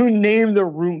 who name their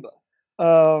Roomba.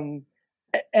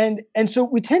 And so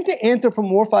we tend to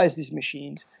anthropomorphize these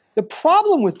machines. The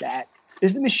problem with that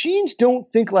is the machines don't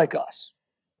think like us.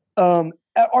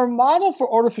 Our model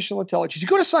for artificial intelligence, you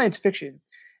go to science fiction,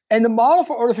 and the model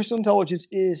for artificial intelligence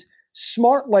is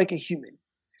smart like a human,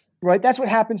 right? That's what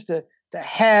happens to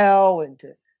HAL and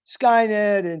to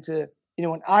Skynet and to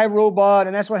an iRobot,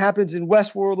 and that's what happens in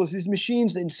Westworld. Is these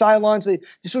machines in Cylons, they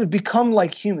sort of become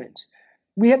like humans.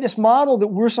 We have this model that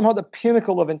we're somehow the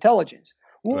pinnacle of intelligence.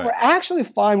 What we're actually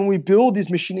find when we build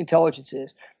these machine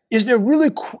intelligences is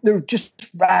they're just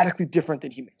radically different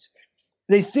than humans.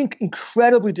 They think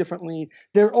incredibly differently.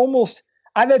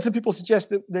 I've had some people suggest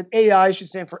that AI should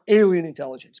stand for alien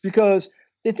intelligence because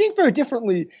they think very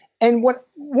differently. And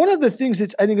one of the things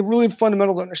that's I think really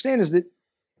fundamental to understand is that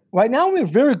right now we're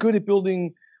very good at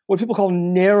building what people call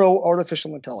narrow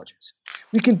artificial intelligence.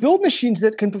 We can build machines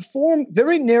that can perform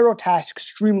very narrow tasks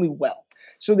extremely well.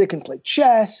 So they can play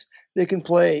chess, they can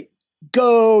play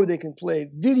Go, they can play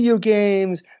video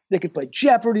games, they can play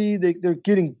Jeopardy. They're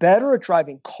getting better at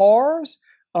driving cars.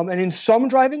 And in some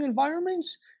driving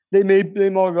environments, they may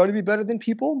already be better than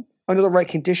people under the right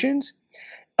conditions.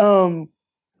 And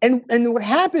what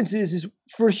happens is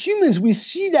for humans, we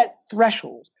see that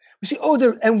threshold. We see,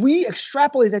 and we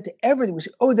extrapolate that to everything. We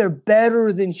say, they're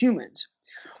better than humans.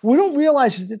 What we don't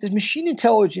realize is that the machine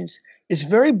intelligence is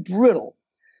very brittle.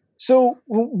 So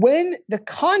when the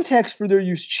context for their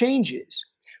use changes,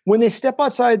 when they step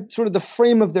outside sort of the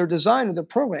frame of their design or their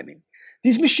programming,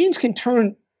 these machines can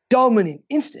turn dumb in an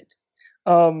instant.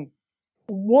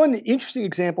 One interesting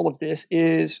example of this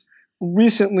is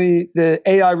recently the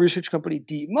AI research company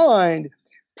DeepMind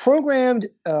programmed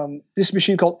this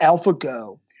machine called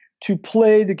AlphaGo to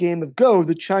play the game of Go,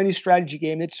 the Chinese strategy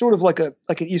game. It's sort of like an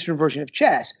Eastern version of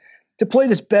chess, to play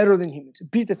this better than humans, to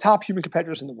beat the top human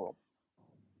competitors in the world.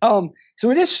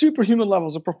 So it is superhuman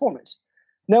levels of performance.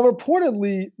 Now,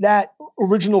 reportedly, that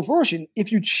original version,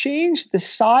 if you change the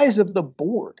size of the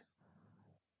board,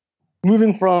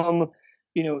 moving from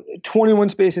 21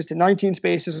 spaces to 19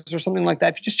 spaces or something like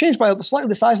that, if you just change by slightly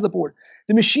the size of the board,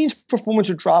 the machine's performance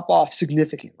would drop off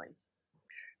significantly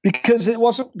because it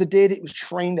wasn't the data it was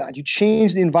trained on. You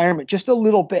change the environment just a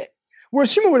little bit.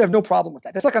 Whereas human would have no problem with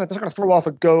that. That's not going to throw off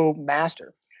a Go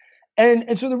master.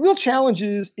 And so the real challenge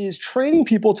is training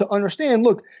people to understand,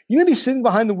 look, you may be sitting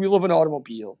behind the wheel of an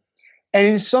automobile, and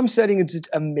in some settings it's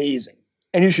amazing,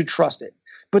 and you should trust it.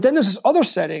 But then there's this other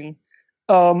setting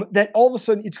that all of a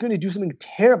sudden it's going to do something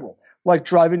terrible, like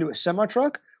drive into a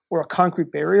semi-truck or a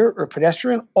concrete barrier or a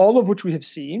pedestrian, all of which we have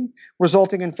seen,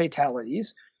 resulting in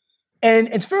fatalities. And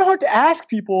it's very hard to ask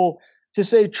people to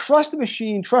say, trust the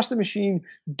machine,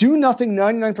 do nothing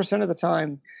 99% of the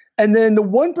time. And then the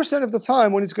 1% of the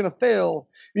time when it's going to fail,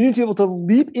 you need to be able to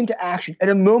leap into action at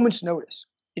a moment's notice.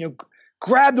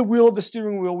 Grab the wheel of the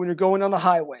steering wheel when you're going on the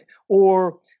highway,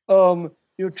 or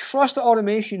trust the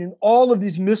automation in all of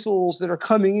these missiles that are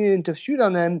coming in to shoot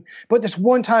on them. But this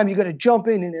one time you got to jump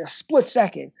in a split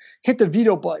second, hit the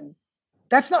veto button,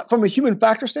 that's not, from a human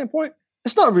factor standpoint,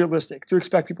 it's not realistic to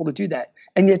expect people to do that.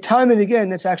 And yet time and again,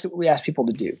 that's actually what we ask people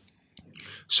to do.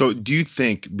 So do you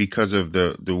think because of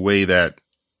the way that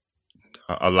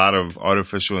a lot of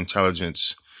artificial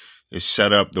intelligence is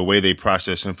set up, the way they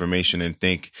process information and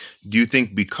think, do you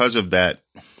think because of that,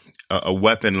 a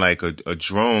weapon like a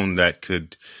drone that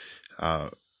could,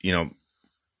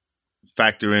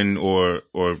 factor in or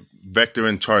vector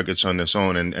in targets on its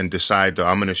own and decide that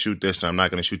I'm going to shoot this and I'm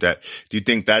not going to shoot that. Do you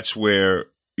think that's where,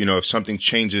 if something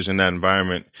changes in that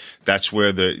environment, that's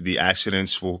where the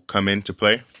accidents will come into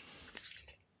play?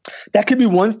 That could be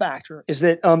one factor, is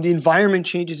that the environment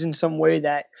changes in some way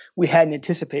that we hadn't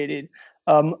anticipated.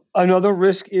 Another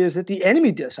risk is that the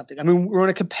enemy does something. I mean, we're in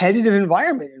a competitive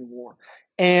environment in war,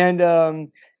 and the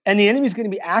enemy is going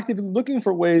to be actively looking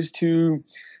for ways to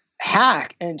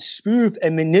hack and spoof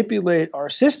and manipulate our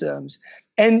systems.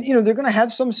 And, they're going to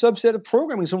have some subset of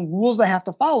programming, some rules they have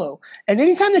to follow. And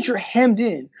anytime that you're hemmed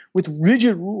in with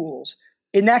rigid rules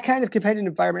in that kind of competitive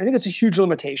environment, I think it's a huge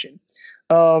limitation.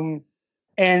 And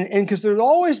because there'll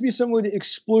always be some way to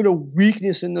exploit a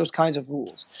weakness in those kinds of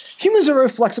rules. Humans are very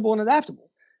flexible and adaptable.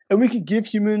 And we can give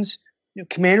humans,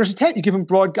 commanders intent, you give them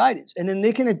broad guidance, and then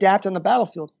they can adapt on the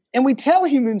battlefield. And we tell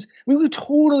humans, we would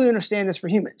totally understand this for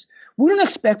humans. We don't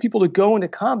expect people to go into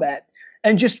combat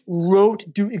and just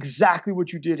do exactly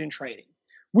what you did in training.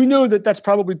 We know that that's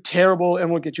probably terrible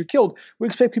and will get you killed. We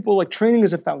expect people, like, training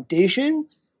as a foundation,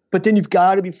 but then you've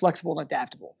got to be flexible and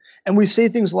adaptable. And we say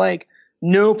things like,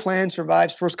 no plan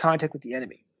survives first contact with the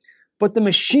enemy. But the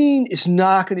machine is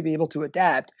not going to be able to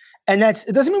adapt. And it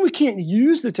doesn't mean we can't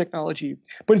use the technology,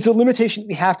 but it's a limitation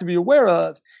we have to be aware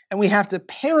of. And we have to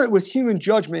pair it with human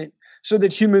judgment so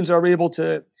that humans are able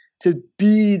to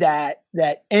be that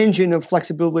engine of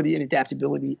flexibility and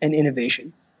adaptability and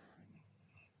innovation.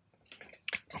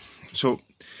 So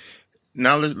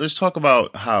now let's talk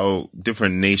about how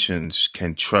different nations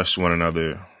can trust one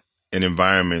another in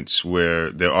environments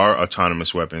where there are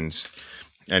autonomous weapons,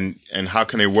 and how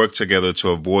can they work together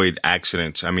to avoid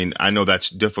accidents? I mean, I know that's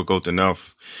difficult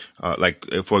enough.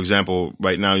 For example,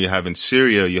 right now you have in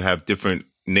Syria, you have different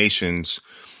nations,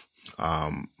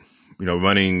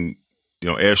 running,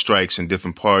 airstrikes in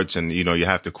different parts, and, you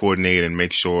have to coordinate and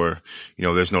make sure,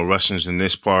 there's no Russians in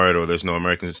this part or there's no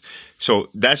Americans. So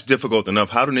that's difficult enough.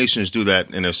 How do nations do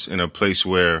that in a place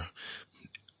where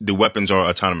the weapons are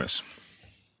autonomous?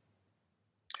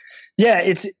 Yeah,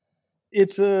 it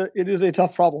is a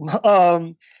tough problem.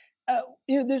 So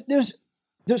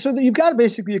you've got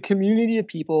basically a community of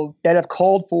people that have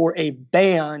called for a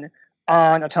ban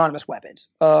on autonomous weapons.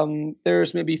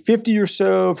 There's maybe 50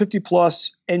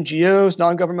 plus NGOs,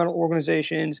 non-governmental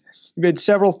organizations. You've had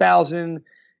several thousand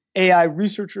AI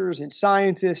researchers and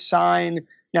scientists sign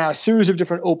now a series of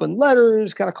different open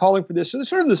letters kind of calling for this. So there's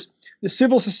sort of this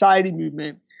civil society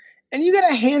movement. And you got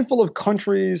a handful of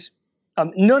countries,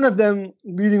 none of them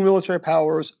leading military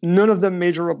powers, none of them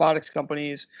major robotics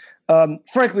companies.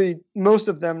 Frankly, most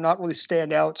of them not really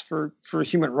standouts for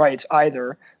human rights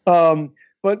either.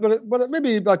 But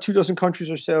maybe about 24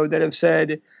 countries or so that have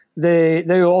said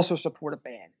they also support a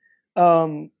ban.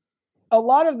 A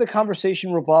lot of the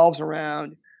conversation revolves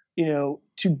around,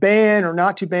 to ban or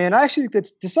not to ban. I actually think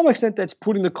that's, to some extent, that's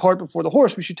putting the cart before the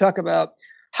horse. We should talk about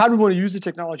how do we want to use the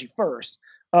technology first.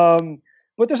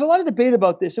 But there's a lot of debate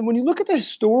about this. And when you look at the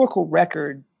historical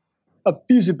record of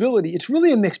feasibility, it's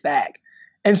really a mixed bag.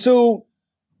 And so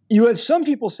you had some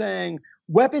people saying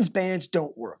weapons bans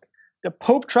don't work. The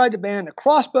Pope tried to ban a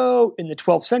crossbow in the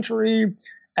 12th century,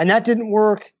 and that didn't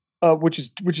work, which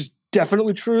is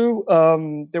definitely true.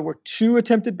 There were 2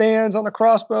 attempted bans on the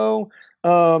crossbow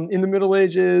in the Middle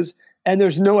Ages, and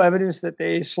there's no evidence that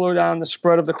they slow down the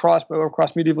spread of the crossbow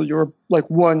across medieval Europe like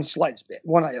one slightest bit,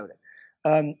 one iota.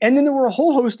 And then there were a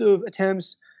whole host of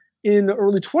attempts in the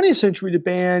early 20th century to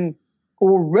ban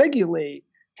or regulate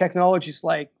technologies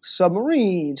like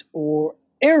submarines or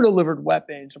air-delivered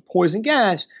weapons or poison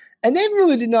gas, and they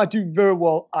really did not do very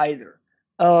well either.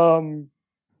 And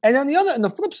on the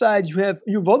flip side, you have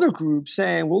other groups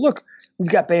saying, well, look, we've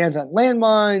got bans on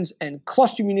landmines and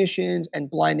cluster munitions and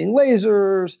blinding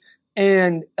lasers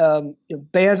and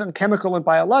bans on chemical and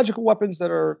biological weapons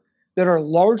that are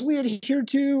largely adhered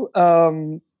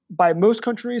to by most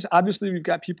countries. Obviously, we've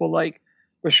got people like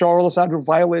Bashar al-Assad who are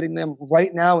violating them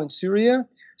right now in Syria.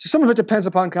 So some of it depends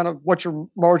upon kind of what your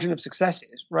margin of success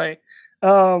is, right?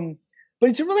 But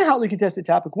it's a really hotly contested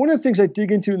topic. One of the things I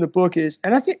dig into in the book is,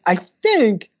 and I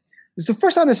think this is the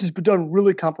first time this has been done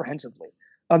really comprehensively.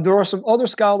 There are some other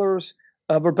scholars,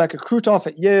 Rebecca Krutoff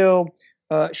at Yale,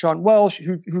 Sean Welsh,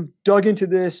 who've dug into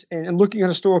this and looking at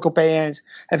historical bans,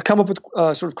 have come up with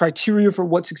sort of criteria for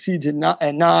what succeeds and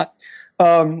not.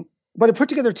 But I put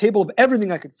together a table of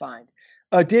everything I could find,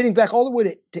 dating back all the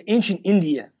way to ancient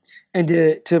India and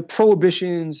to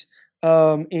prohibitions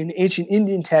in ancient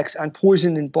Indian texts on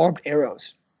poison and barbed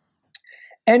arrows.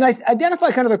 And I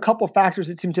identify kind of a couple of factors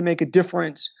that seem to make a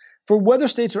difference for whether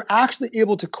states are actually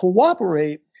able to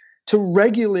cooperate to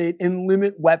regulate and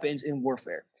limit weapons in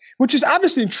warfare, which is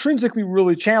obviously intrinsically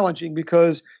really challenging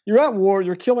because you're at war,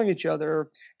 you're killing each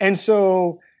other. And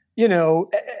so,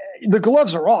 the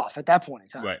gloves are off at that point in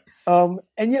time. Right.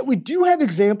 And yet we do have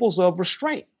examples of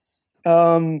restraint. There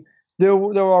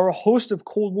are a host of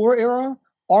Cold War era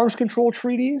arms control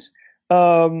treaties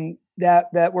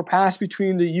that were passed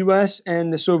between the U.S.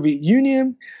 and the Soviet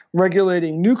Union,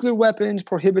 regulating nuclear weapons,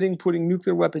 prohibiting putting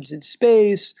nuclear weapons in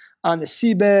space, on the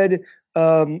seabed,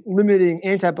 limiting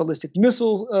anti-ballistic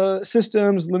missile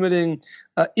systems, limiting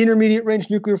intermediate range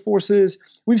nuclear forces.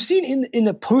 We've seen in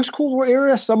the post-Cold War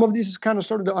era, some of these has kind of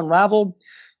started to unravel.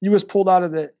 U.S. pulled out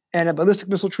of the anti-ballistic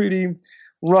missile treaty.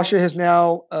 Russia is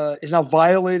now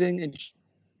violating and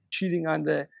cheating on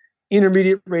the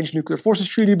intermediate range nuclear forces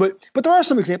treaty. But there are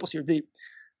some examples here.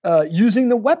 Using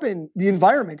the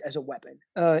environment as a weapon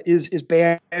is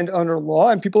banned under law,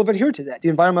 and people have adhered to that, the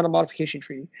Environmental Modification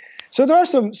Treaty. So there are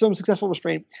some successful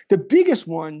restraint. The biggest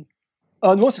one,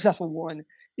 the most successful one,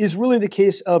 is really the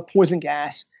case of poison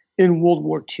gas in World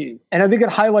War II. And I think it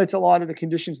highlights a lot of the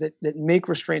conditions that make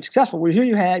restraint successful. Where here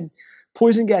you had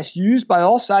poison gas used by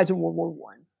all sides in World War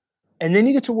I, and then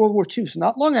you get to World War II, so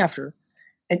not long after,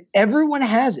 and everyone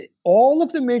has it. All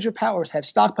of the major powers have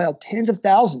stockpiled tens of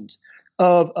thousands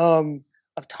of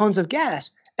tons of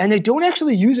gas, and they don't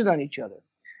actually use it on each other.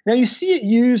 Now, you see it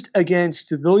used against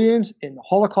civilians in the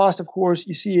Holocaust, of course.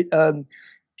 You see it.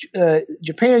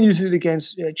 Japan uses it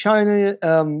against China.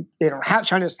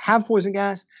 China doesn't have poison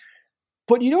gas,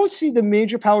 but you don't see the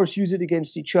major powers use it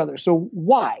against each other. So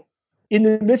why, in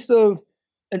the midst of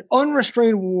an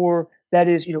unrestrained war that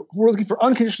is, we're looking for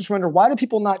unconditional surrender, why do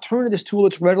people not turn to this tool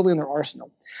that's readily in their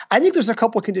arsenal? I think there's a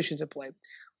couple of conditions at play.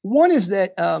 One is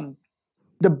that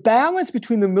the balance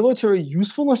between the military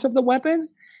usefulness of the weapon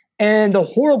and the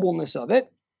horribleness of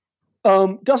it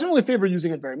doesn't really favor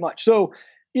using it very much. So,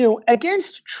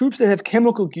 against troops that have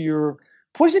chemical gear,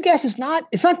 poison gas it's not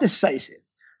decisive.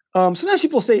 Sometimes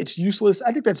people say it's useless.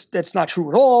 I think that's not true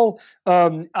at all.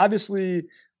 Obviously,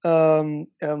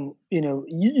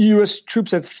 U.S.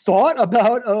 troops have thought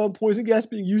about poison gas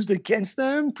being used against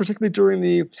them, particularly during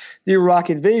the Iraq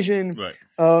invasion. Right.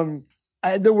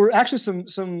 There were actually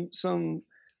some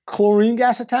chlorine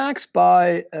gas attacks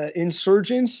by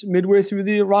insurgents midway through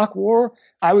the Iraq War.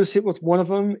 I was hit with one of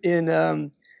them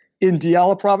in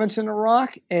Diyala province in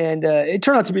Iraq, and it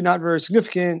turned out to be not very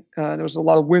significant. There was a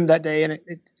lot of wind that day, and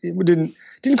it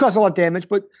didn't cause a lot of damage.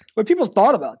 But people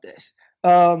thought about this.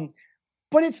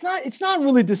 But it's not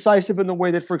really decisive in the way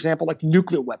that, for example, like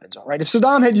nuclear weapons are. Right? If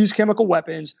Saddam had used chemical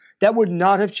weapons, that would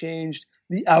not have changed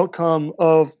the outcome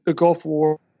of the Gulf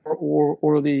War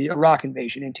or the Iraq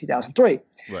invasion in 2003.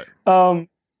 Right.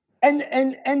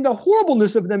 And the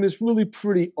horribleness of them is really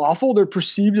pretty awful. They're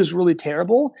perceived as really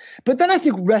terrible. But then I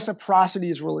think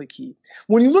reciprocity is really key.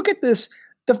 When you look at this,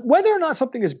 whether or not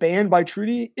something is banned by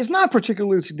treaty is not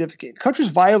particularly significant. Countries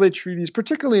violate treaties,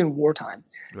 particularly in wartime.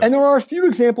 Right. And there are a few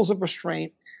examples of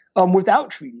restraint without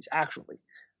treaties, actually,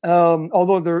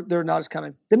 although they're not as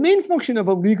common. The main function of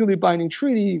a legally binding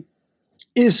treaty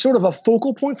is sort of a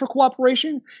focal point for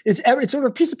cooperation. It's sort of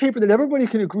a piece of paper that everybody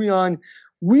can agree on.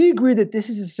 We agree that this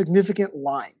is a significant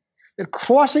line, that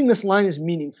crossing this line is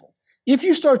meaningful. If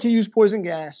you start to use poison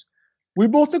gas, we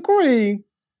both agree,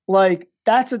 like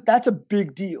that's a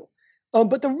big deal.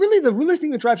 But the really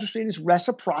thing that drives restraint is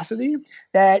reciprocity,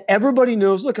 that everybody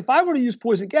knows, look, if I were to use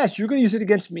poison gas, you're going to use it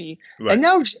against me. Right. And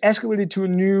now it's escalated to a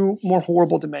new, more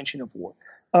horrible dimension of war.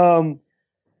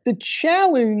 The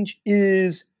challenge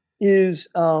is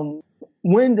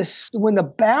when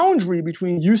the boundary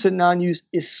between use and non-use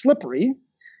is slippery,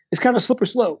 it's kind of a slippery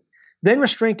slope, then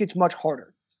restraint gets much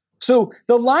harder. So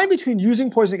the line between using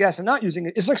poison gas and not using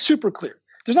it is like super clear.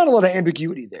 There's not a lot of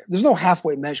ambiguity there. There's no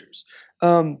halfway measures.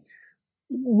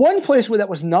 One place where that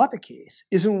was not the case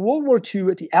is in World War II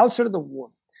at the outset of the war.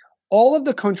 All of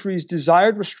the countries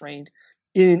desired restraint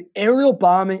in aerial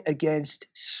bombing against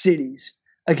cities,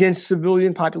 against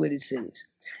civilian populated cities.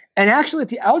 And actually, at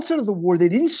the outset of the war, they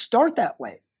didn't start that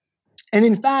way. And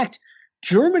in fact,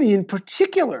 Germany in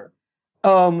particular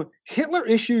Hitler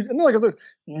issued, and like, look,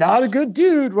 not a good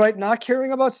dude, right? Not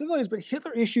caring about civilians, but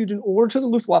Hitler issued an order to the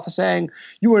Luftwaffe saying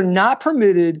you are not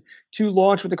permitted to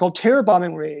launch what they call terror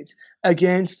bombing raids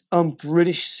against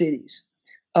British cities.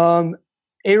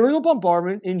 Aerial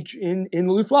bombardment in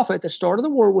the Luftwaffe at the start of the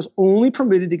war was only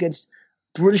permitted against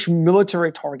British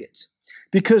military targets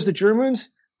because the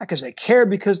Germans, not because they cared,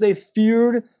 because they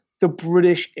feared the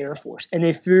British Air Force and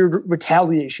they feared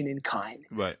retaliation in kind,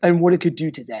 right, and what it could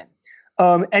do to them.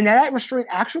 And that restraint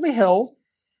actually held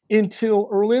until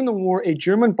early in the war, a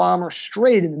German bomber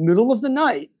strayed in the middle of the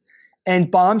night and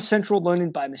bombed central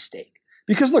London by mistake.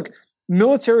 Because look,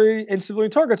 military and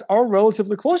civilian targets are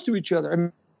relatively close to each other.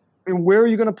 I mean, where are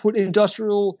you going to put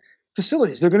industrial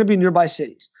facilities? They're going to be nearby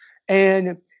cities.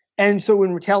 And so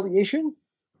in retaliation,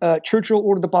 Churchill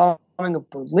ordered the bombing of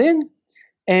Berlin.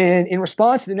 And in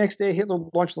response, the next day, Hitler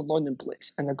launched the London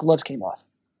Blitz, and the gloves came off.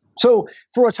 So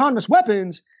for autonomous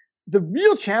weapons, the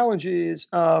real challenge is,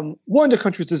 one, the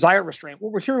country's desire restraint.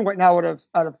 What we're hearing right now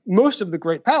out of most of the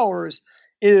great powers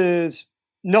is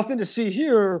nothing to see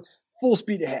here, full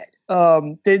speed ahead.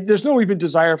 There's no even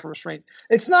desire for restraint.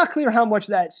 It's not clear how much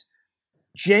that's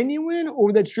genuine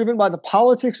or that's driven by the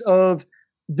politics of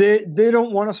they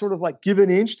don't want to sort of like give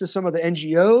an inch to some of the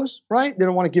NGOs, right? They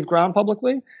don't want to give ground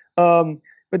publicly.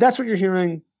 But that's what you're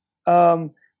hearing.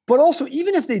 But also,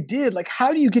 even if they did, like,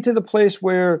 how do you get to the place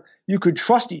where you could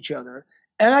trust each other?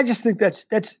 And I just think that's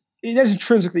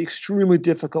intrinsically extremely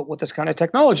difficult with this kind of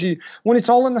technology when it's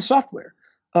all in the software.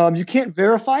 You can't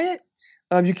verify it.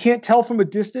 You can't tell from a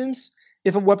distance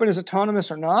if a weapon is autonomous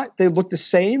or not. They look the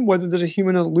same, whether there's a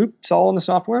human in the loop. It's all in the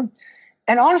software.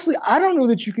 And honestly, I don't know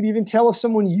that you could even tell if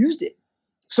someone used it.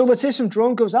 So let's say some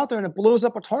drone goes out there and it blows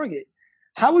up a target.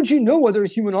 How would you know whether a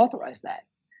human authorized that?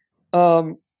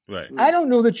 Right. I don't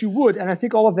know that you would, and I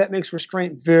think all of that makes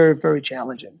restraint very, very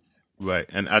challenging. Right,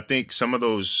 and I think some of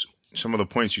the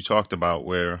points you talked about,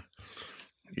 where,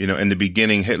 you know, in the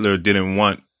beginning, Hitler didn't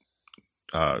want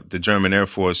the German Air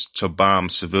Force to bomb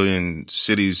civilian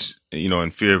cities, you know,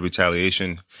 in fear of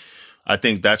retaliation. I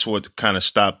think that's what kind of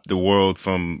stopped the world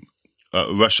from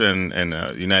Russia and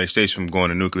the United States from going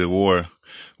to nuclear war.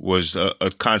 Was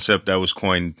a concept that was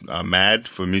coined MAD,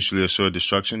 for mutually assured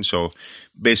destruction. So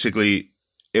basically,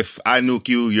 if I nuke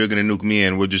you, you're going to nuke me,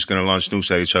 and we're just going to launch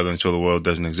nukes at each other until the world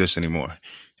doesn't exist anymore.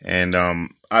 And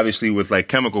obviously, with like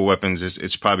chemical weapons,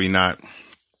 it's probably not,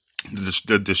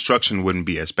 the destruction wouldn't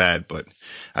be as bad, but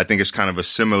I think it's kind of a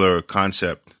similar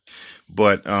concept.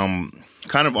 But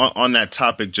kind of on that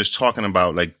topic, just talking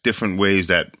about like different ways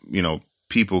that, you know,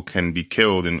 people can be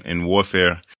killed in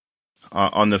warfare.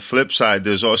 On the flip side,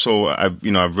 there's also,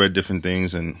 I've read different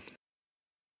things, and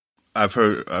I've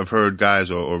heard guys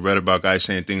or read about guys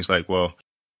saying things like, well,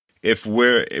 if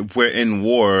we're in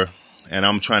war and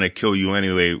I'm trying to kill you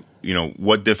anyway, you know,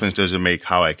 what difference does it make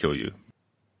how I kill you?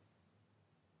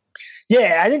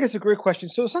 Yeah, I think it's a great question.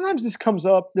 So sometimes this comes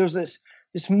up. There's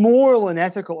this moral and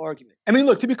ethical argument. I mean,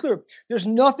 look, to be clear, there's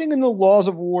nothing in the laws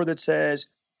of war that says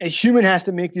a human has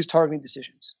to make these targeting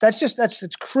decisions.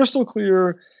 It's crystal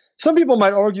clear. Some people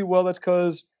might argue, well, that's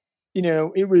because, you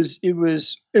know, it was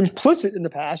implicit in the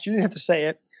past. You didn't have to say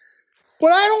it.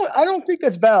 But I don't think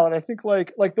that's valid. I think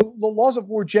like the laws of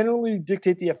war generally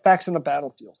dictate the effects on the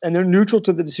battlefield, and they're neutral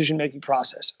to the decision-making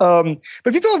process. But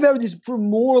people have these for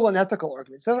moral and ethical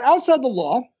arguments that are outside the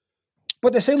law,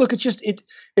 but they say, look,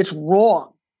 it's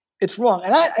wrong. It's wrong.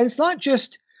 And it's not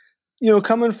just, you know,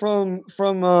 coming from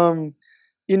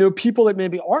you know, people that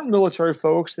maybe aren't military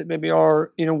folks, that maybe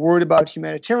are, you know, worried about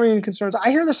humanitarian concerns. I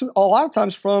hear this a lot of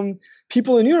times from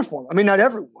people in uniform. I mean, not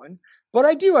everyone, but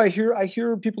I do. I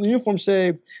hear people in uniform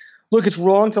say, look, it's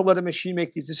wrong to let a machine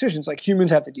make these decisions. Like,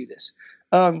 humans have to do this.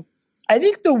 I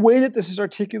think the way that this is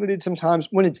articulated sometimes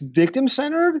when it's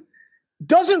victim-centered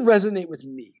doesn't resonate with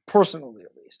me personally,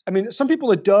 at least. I mean, some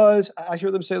people it does. I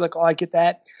hear them say like, oh, I get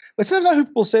that. But sometimes I hear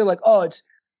people say like, oh, it's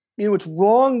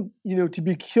wrong, you know, to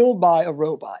be killed by a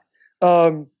robot.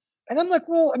 And I'm like,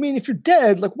 well, I mean, if you're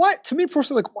dead, like, what? To me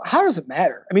personally, like, how does it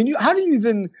matter? I mean, how do you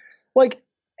even, like,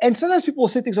 and sometimes people will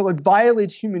say things like, it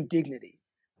violates human dignity.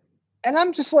 And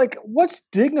I'm just like, what's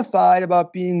dignified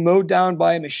about being mowed down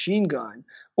by a machine gun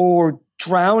or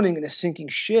drowning in a sinking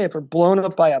ship or blown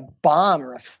up by a bomb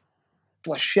or a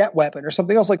flechette weapon or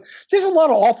something else? Like, there's a lot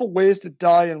of awful ways to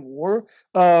die in war.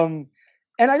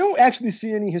 And I don't actually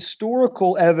see any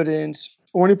historical evidence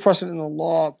or any precedent in the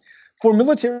law for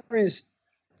militaries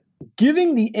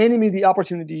giving the enemy the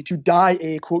opportunity to die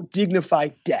a, quote,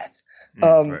 dignified death.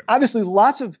 Right. Obviously,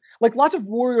 lots of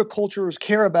warrior cultures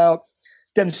care about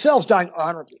themselves dying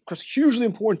honorably, of course, hugely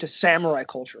important to samurai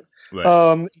culture.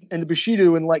 Right. And the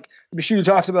Bushido, and like the Bushido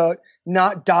talks about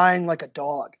not dying like a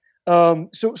dog.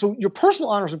 So your personal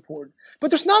honor is important,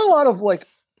 but there's not a lot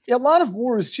of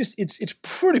war is just it's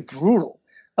pretty brutal.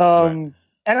 Right.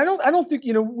 And I don't think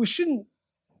we shouldn't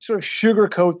sort of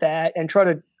sugarcoat that and try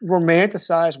to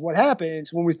romanticize what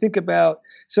happens when we think about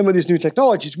some of these new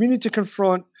technologies. We need to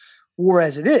confront war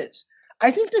as it is.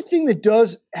 I think the thing that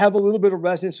does have a little bit of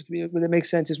resonance with me, when it makes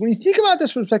sense, is when you think about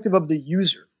this from the perspective of the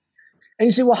user, and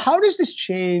you say, well, how does this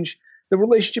change the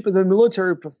relationship of the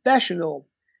military professional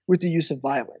with the use of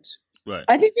violence? Right.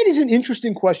 I think that is an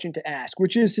interesting question to ask,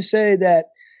 which is to say that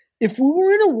if we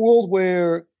were in a world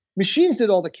where machines did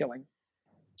all the killing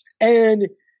and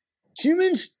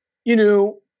humans,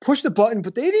 pushed the button,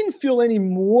 but they didn't feel any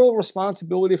moral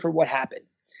responsibility for what happened.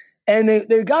 And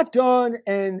they got done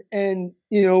and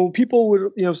people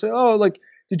would, say, oh, like,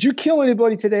 did you kill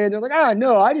anybody today? And they're like,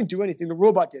 no, I didn't do anything. The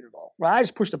robot did it all. Right? I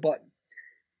just pushed the button.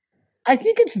 I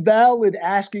think it's valid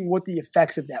asking what the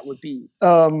effects of that would be.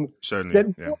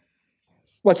 Certainly. Yeah.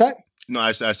 What's that? No,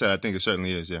 I said I think it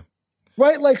certainly is, yeah.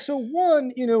 Right? Like, so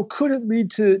one, could it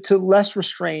lead to less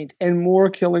restraint and more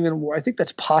killing in war? I think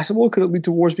that's possible. Could it lead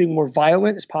to wars being more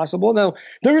violent? It's possible. Now,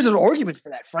 there is an argument for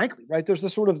that, frankly, right? There's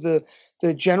this sort of the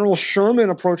General Sherman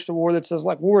approach to war that says,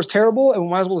 like, war is terrible and we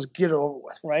might as well just get it over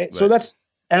with, right? So that's,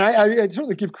 and I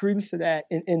certainly give credence to that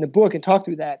in the book and talk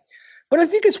through that. But I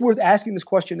think it's worth asking this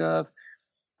question of,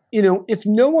 if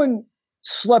no one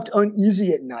slept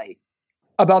uneasy at night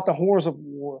about the horrors of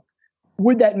war,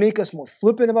 would that make us more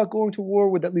flippant about going to war?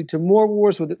 Would that lead to more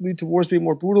wars? Would it lead to wars being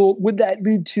more brutal? Would that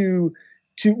lead to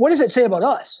what does that say about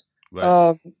us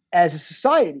as a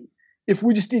society if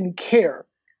we just didn't care?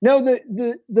 Now,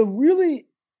 the really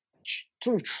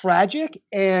sort of tragic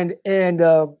and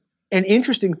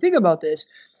interesting thing about this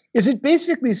is it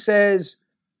basically says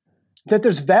that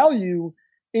there's value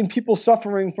in people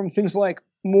suffering from things like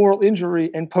moral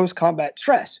injury and post-combat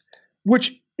stress,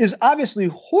 which is obviously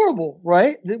horrible,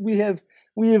 right? That we have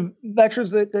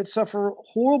veterans that suffer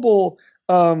horrible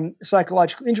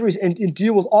psychological injuries and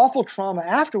deal with awful trauma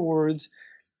afterwards.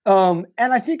 And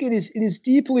I think it is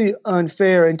deeply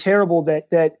unfair and terrible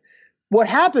that what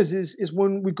happens is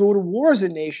when we go to war as a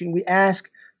nation, we ask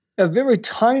a very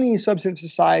tiny subset of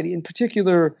society, in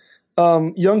particular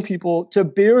young people, to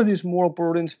bear these moral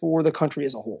burdens for the country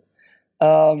as a whole.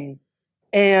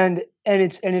 And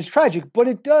it's tragic, but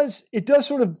it does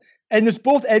sort of, and there's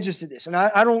both edges to this. And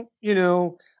I don't,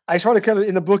 I try to kind of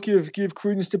in the book give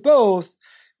credence to both,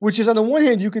 which is on the one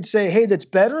hand, you could say, hey, that's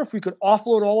better if we could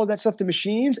offload all of that stuff to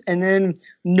machines and then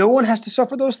no one has to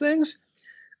suffer those things.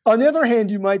 On the other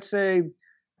hand, you might say,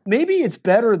 maybe it's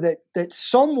better that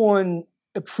someone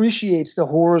appreciates the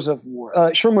horrors of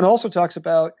war. Sherman also talks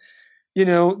about,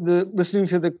 listening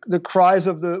to the cries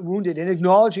of the wounded and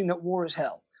acknowledging that war is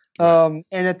hell. And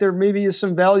that there maybe is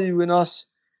some value in us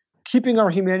keeping our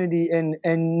humanity and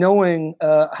knowing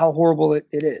how horrible it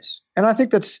is. And I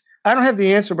think I don't have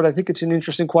the answer, but I think it's an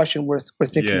interesting question worth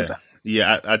thinking about.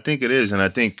 Yeah, I think it is. And I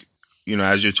think,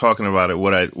 as you're talking about it,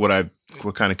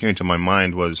 what kind of came to my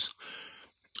mind was,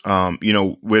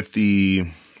 with the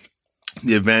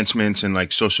advancements in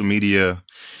like social media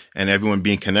and everyone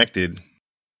being connected,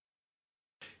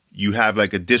 you have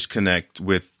like a disconnect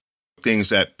with things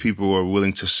that people are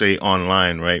willing to say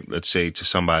online, right? Let's say to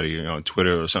somebody on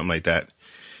Twitter or something like that.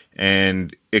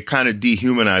 And it kind of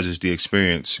dehumanizes the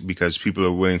experience because people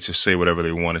are willing to say whatever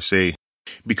they want to say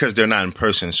because they're not in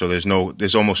person. So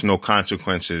there's almost no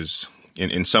consequences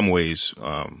in some ways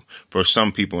for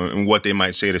some people and what they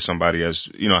might say to somebody as,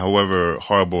 however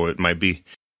horrible it might be.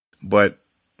 But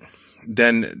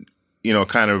then,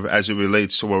 kind of as it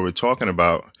relates to what we're talking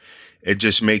about, it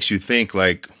just makes you think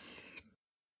like,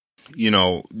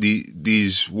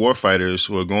 these warfighters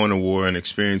who are going to war and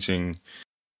experiencing,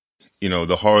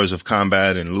 the horrors of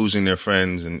combat and losing their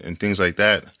friends and things like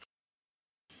that.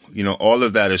 All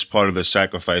of that is part of the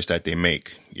sacrifice that they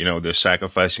make. They're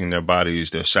sacrificing their bodies.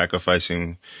 They're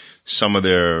sacrificing some of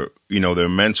their, their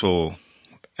mental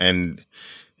and,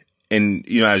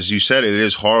 as you said, it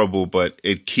is horrible, but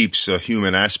it keeps a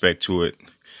human aspect to it.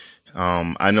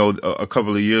 I know a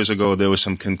couple of years ago, there was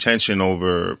some contention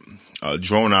over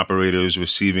drone operators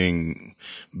receiving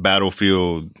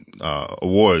battlefield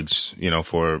awards,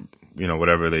 for,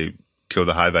 whatever they killed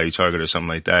a high value target or something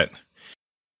like that.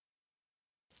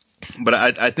 But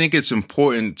I think it's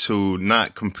important to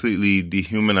not completely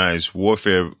dehumanize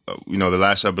warfare. The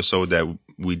last episode that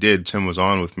we did, Tim was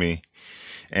on with me,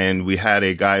 and we had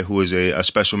a guy who was a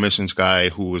special missions guy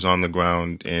who was on the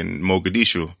ground in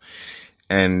Mogadishu.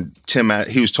 and Tim,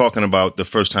 he was talking about the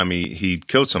first time he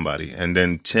killed somebody, and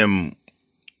then Tim,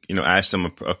 asked him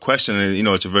a question, and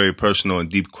it's a very personal and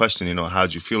deep question.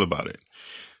 How'd you feel about it?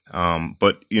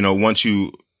 But once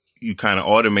you kind of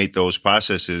automate those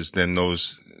processes, then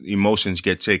those emotions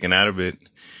get taken out of it.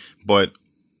 But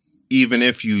even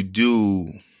if you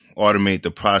do automate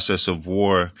the process of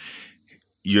war,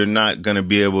 you're not going to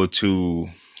be able to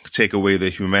take away the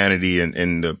humanity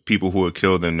and the people who are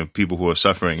killed and the people who are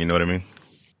suffering. You know what I mean?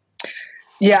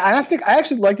 Yeah, and I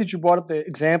actually like that you brought up the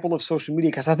example of social media,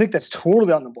 because I think that's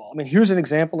totally on the ball. I mean, here's an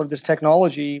example of this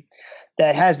technology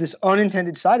that has this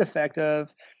unintended side effect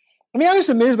of, I mean, I'm just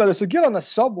amazed by this. So get on the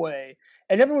subway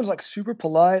and everyone's like super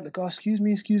polite, like, oh, excuse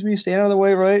me, stay out of the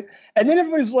way, right? And then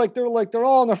everybody's like, they're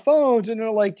all on their phones and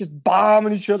they're like just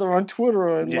bombing each other on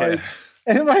Twitter and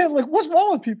and right, like, what's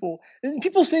wrong with people? And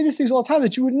people say these things all the time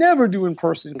that you would never do in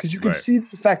person because you can see the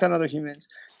effect on other humans.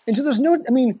 And so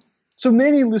so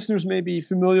many listeners may be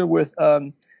familiar with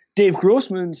Dave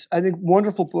Grossman's, I think,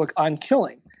 wonderful book on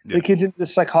killing. Yeah. That gets into the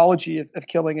psychology of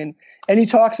killing. And he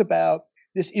talks about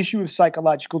this issue of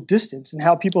psychological distance and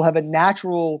how people have a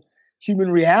natural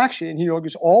human reaction. He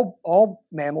argues all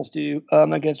mammals do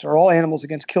or all animals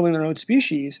against killing their own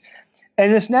species.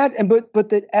 And it's not, but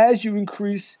that as you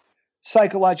increase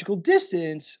psychological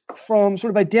distance from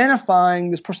sort of identifying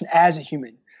this person as a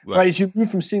human, right? As you move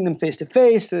from seeing them face to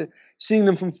face to seeing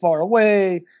them from far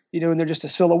away, and they're just a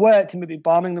silhouette, to maybe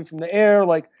bombing them from the air,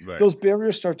 those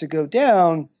barriers start to go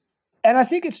down. And I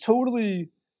think it's totally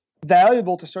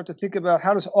valuable to start to think about,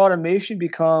 how does automation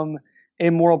become a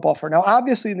moral buffer? Now,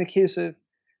 obviously, in the case of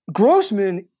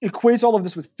Grossman, equates all of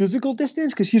this with physical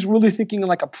distance, because he's really thinking in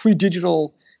like a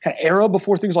pre-digital kind of era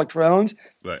before things like drones.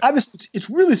 Right. Obviously, it's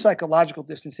really psychological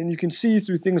distance, and you can see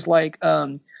through things like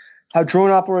how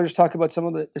drone operators talk about some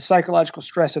of the psychological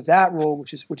stress of that role,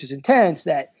 which is intense,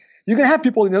 that you can have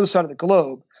people on the other side of the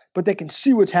globe, but they can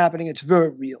see what's happening. It's very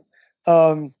real.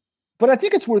 But I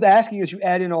think it's worth asking, as you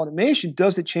add in automation,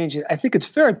 does it change it? I think it's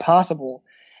very possible.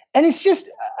 And I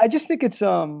just think it's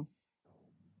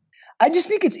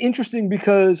interesting,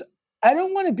 because I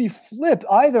don't want to be flip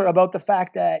either about the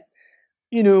fact that,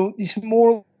 these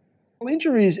moral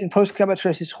injuries in post-combat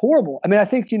stress is horrible. I mean, I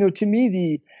think, to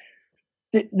me,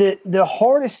 the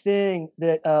hardest thing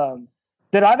that I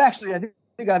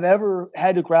think I've ever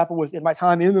had to grapple with in my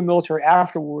time in the military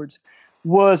afterwards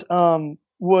was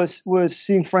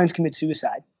seeing friends commit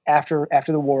suicide after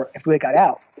the war, after they got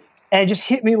out. And it just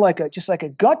hit me like a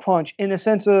gut punch, in a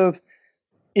sense of,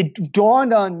 it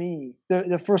dawned on me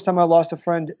the first time I lost a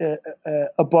friend,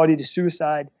 a buddy, to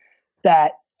suicide,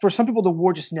 that for some people the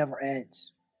war just never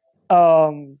ends.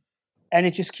 And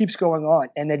it just keeps going on,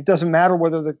 and it doesn't matter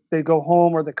whether they go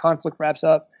home or the conflict wraps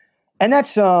up. And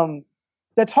that's hard.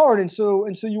 And so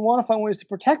you want to find ways to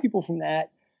protect people from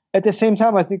that. At the same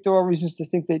time, I think there are reasons to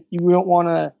think that we don't want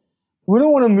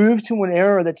to move to an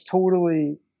era that's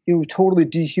totally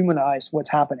dehumanized what's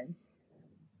happening.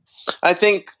 I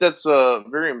think that's a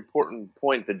very important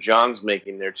point that John's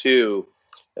making there too,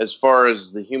 as far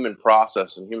as the human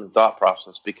process and human thought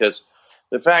process, because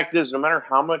the fact is, no matter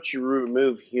how much you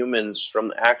remove humans from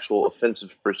the actual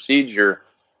offensive procedure,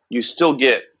 you still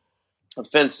get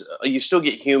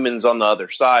humans on the other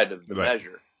side of the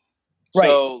measure. Right.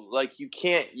 So, like, you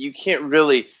can't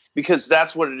really, because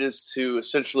that's what it is to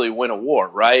essentially win a war,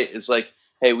 right? It's like,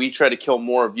 hey, we try to kill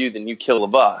more of you than you kill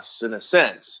of us, in a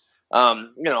sense.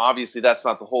 Obviously that's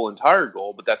not the whole entire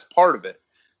goal, but that's part of it.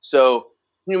 So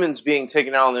humans being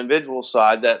taken out on the individual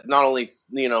side, that not only,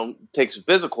 takes a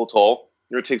physical toll,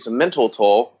 it takes a mental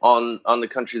toll on the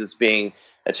country that's being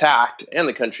attacked and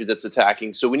the country that's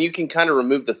attacking. So when you can kind of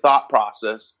remove the thought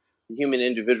process, the human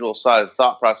individual side of the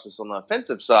thought process on the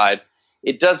offensive side,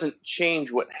 it doesn't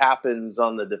change what happens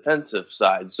on the defensive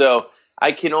side. So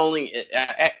I can only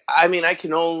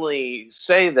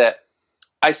say that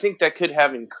I think that could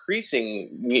have increasingly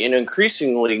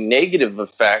negative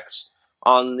effects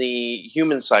on the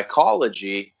human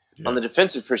psychology, on the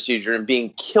defensive procedure, and being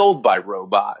killed by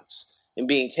robots and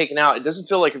being taken out. It doesn't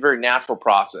feel like a very natural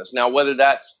process. Now, whether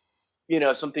that's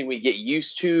something we get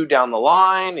used to down the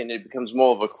line and it becomes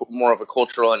more of a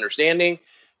cultural understanding,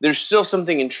 there's still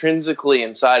something intrinsically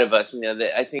inside of us,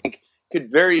 that I think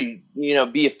could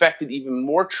be affected even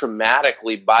more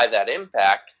traumatically by that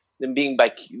impact than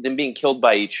being killed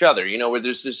by each other. Where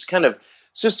there's this kind of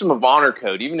system of honor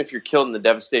code. Even if you're killed in a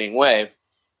devastating way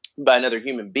by another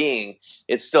human being,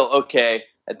 it's still okay.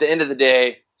 At the end of the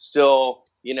day, still,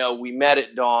 we met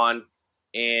at dawn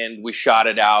and we shot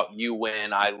it out. You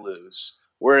win, I lose.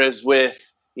 Whereas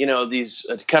with, these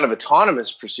kind of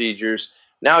autonomous procedures,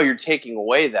 now you're taking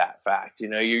away that fact.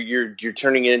 You're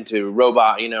turning it into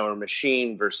robot, or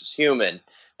machine versus human.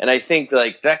 And I think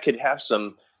like that could have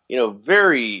some,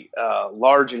 very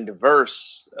large and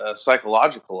diverse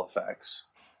psychological effects.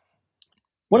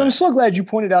 Well, I'm so glad you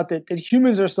pointed out that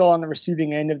humans are still on the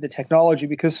receiving end of the technology,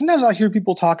 because sometimes I hear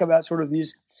people talk about sort of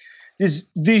these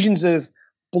visions of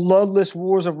bloodless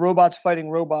wars of robots fighting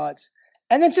robots,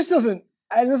 and it doesn't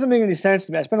make any sense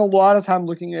to me. I spent a lot of time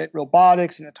looking at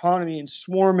robotics and autonomy and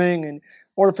swarming and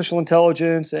artificial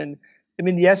intelligence, and I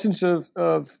mean the essence of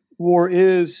war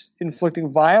is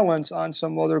inflicting violence on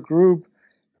some other group,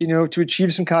 to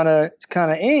achieve some kind of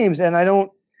aims, and I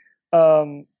don't.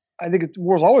 I think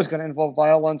war is always going to involve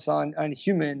violence on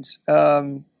humans.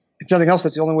 If nothing else,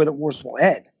 that's the only way that wars will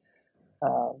end.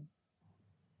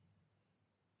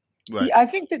 Right. I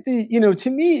think that to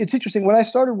me, it's interesting. When I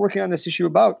started working on this issue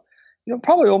about,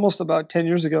 probably almost about 10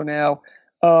 years ago now,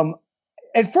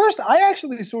 at first I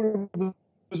actually sort of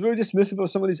was very dismissive of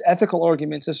some of these ethical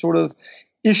arguments as sort of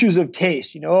issues of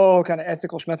taste, kind of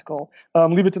ethical schmethical,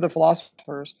 leave it to the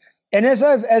philosophers. And as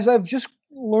I've just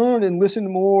learned and listened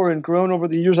more and grown over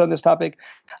the years on this topic,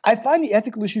 I find the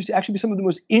ethical issues to actually be some of the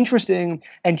most interesting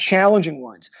and challenging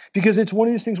ones, because it's one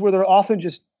of these things where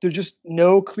there's just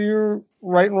no clear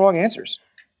right and wrong answers.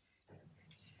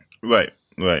 Right.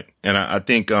 And I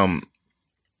think, kind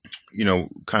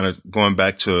of going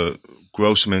back to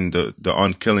Grossman, the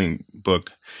On Killing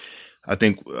book, I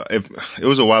think if it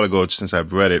was a while ago since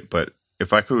I've read it, but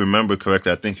if I could remember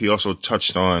correctly, I think he also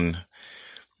touched on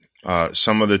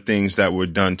some of the things that were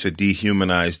done to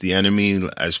dehumanize the enemy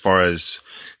as far as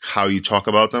how you talk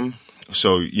about them.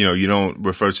 So, you don't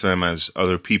refer to them as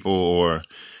other people, or,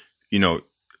 you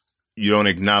don't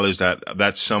acknowledge that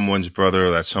that's someone's brother,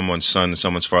 or that's someone's son,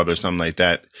 someone's father, something like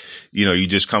that. You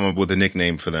just come up with a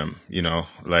nickname for them,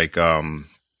 like,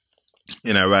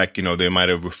 in Iraq, they might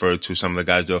have referred to some of the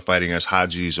guys they were fighting as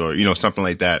Hajis, or, something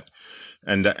like that.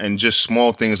 And just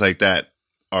small things like that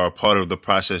are a part of the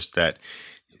process that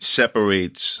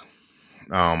separates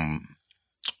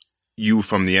you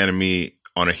from the enemy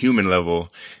on a human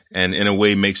level, and in a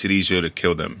way makes it easier to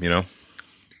kill them,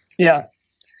 Yeah.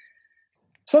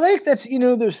 So I think that's,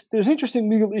 there's interesting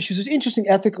legal issues, there's interesting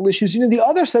ethical issues. The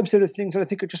other subset of things that I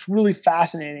think are just really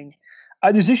fascinating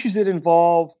are these issues that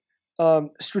involve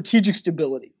strategic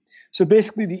stability. So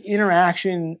basically the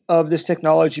interaction of this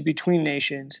technology between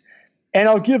nations. And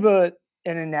I'll give an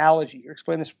analogy, or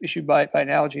explain this issue by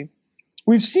analogy.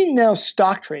 We've seen now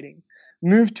stock trading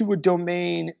move to a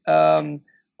domain of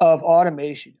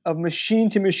automation, of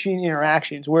machine-to-machine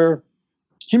interactions, where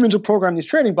humans will program these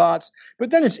trading bots, but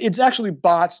then it's actually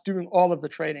bots doing all of the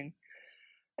trading.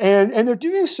 And they're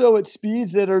doing so at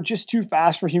speeds that are just too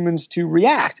fast for humans to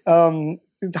react.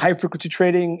 High-frequency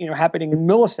trading happening in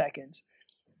milliseconds.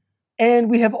 And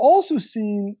we have also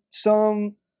seen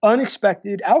some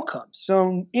unexpected outcomes,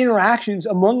 some interactions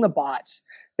among the bots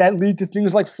that lead to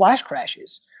things like flash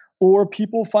crashes, or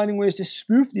people finding ways to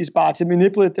spoof these bots and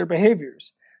manipulate their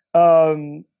behaviors.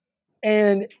 And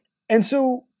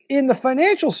so in the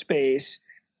financial space,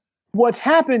 what's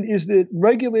happened is that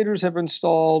regulators have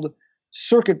installed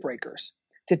circuit breakers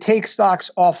to take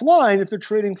stocks offline if their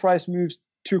trading price moves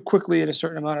too quickly at a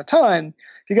certain amount of time.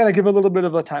 You got to give a little bit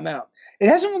of a timeout. It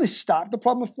hasn't really stopped the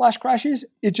problem of flash crashes.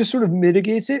 It just sort of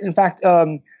mitigates it. In fact,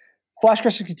 flash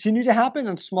crashes continue to happen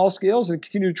on small scales and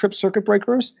continue to trip circuit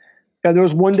breakers. There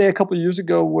was one day a couple of years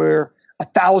ago where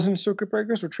 1,000 circuit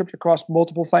breakers were tripped across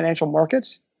multiple financial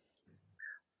markets.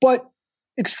 But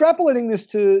extrapolating this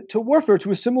to warfare,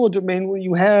 to a similar domain where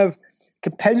you have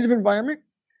competitive environment,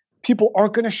 people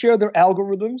aren't going to share their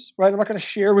algorithms, right? I'm not going to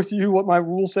share with you what my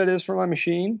rule set is for my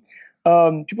machine.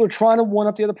 People are trying to one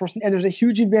up the other person, and there's a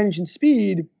huge advantage in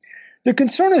speed. The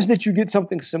concern is that you get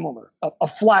something similar, a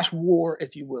flash war,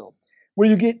 if you will, where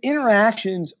you get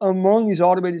interactions among these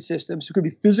automated systems. It could be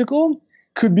physical,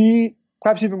 could be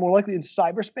perhaps even more likely in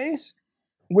cyberspace,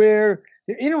 where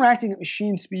they're interacting at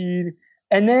machine speed,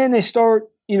 and then they start,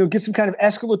 get some kind of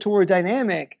escalatory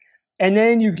dynamic, and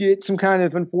then you get some kind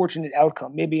of unfortunate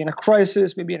outcome, maybe in a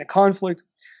crisis, maybe in a conflict,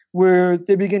 where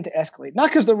they begin to escalate. Not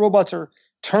because the robots are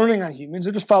turning on humans,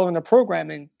 they're just following their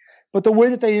programming, but the way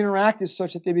that they interact is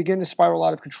such that they begin to spiral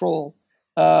out of control.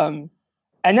 And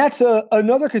that's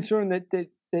another concern that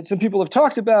some people have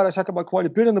talked about. I talk about quite a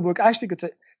bit in the book. I actually think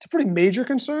it's a pretty major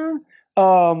concern.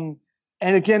 And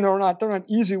again, there are not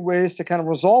easy ways to kind of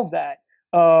resolve that.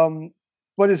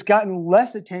 But it's gotten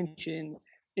less attention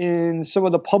in some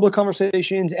of the public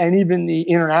conversations and even the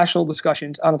international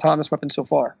discussions on autonomous weapons so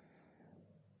far.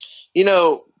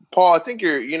 Paul, I think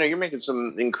you're making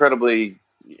some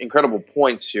incredible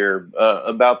points here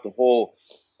about the whole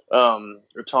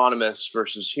autonomous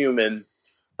versus human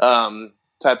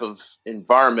type of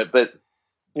environment. But,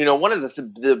 one of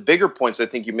the bigger points I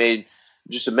think you made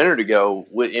just a minute ago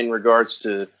in regards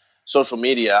to social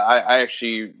media, I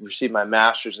actually received my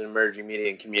master's in emerging media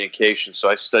and communication. So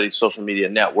I studied social media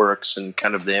networks and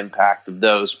kind of the impact of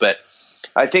those. But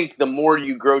I think the more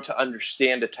you grow to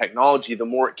understand a technology, the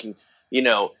more it can,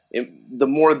 the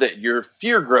more that your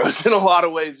fear grows in a lot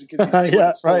of ways, because you see what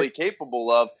it's fully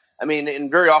capable of. I mean, and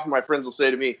very often my friends will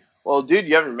say to me, well, dude,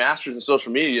 you have your master's in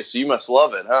social media, so you must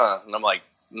love it, huh? And I'm like,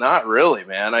 not really,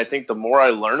 man. I think the more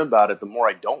I learn about it, the more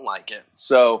I don't like it.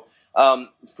 So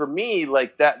for me,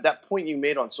 like that point you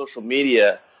made on social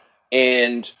media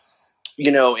and,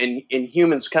 in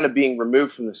humans kind of being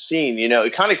removed from the scene,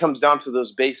 it kind of comes down to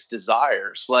those base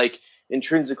desires, like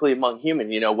intrinsically among human,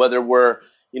 whether we're,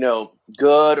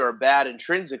 good or bad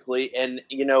intrinsically, and,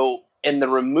 and the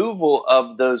removal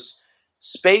of those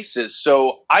spaces.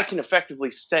 So I can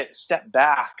effectively step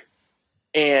back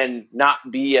and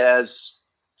not be as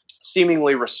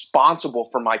seemingly responsible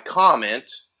for my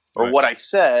comment or what I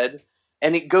said.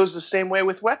 And it goes the same way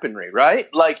with weaponry,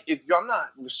 right? Like if I'm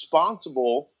not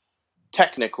responsible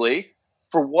technically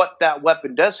for what that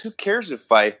weapon does, who cares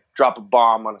if I drop a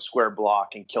bomb on a square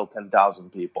block and kill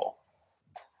 10,000 people?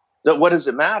 What does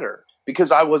it matter?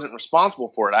 Because I wasn't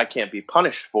responsible for it. I can't be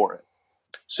punished for it.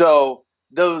 So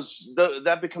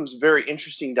that becomes a very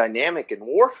interesting dynamic in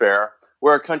warfare,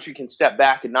 where a country can step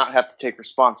back and not have to take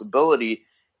responsibility,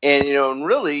 and and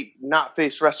really not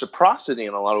face reciprocity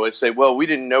in a lot of ways. Say, well, we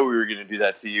didn't know we were going to do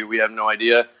that to you. We have no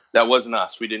idea. That wasn't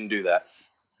us. We didn't do that.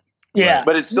 Yeah,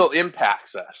 but it still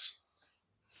impacts us.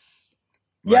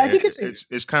 Yeah, I think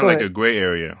it's kind of like a gray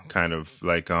area, kind of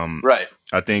like right.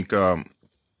 I think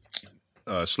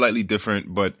slightly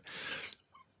different, but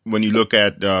when you look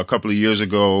at a couple of years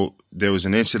ago, there was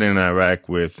an incident in Iraq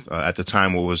with, at the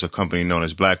time, what was a company known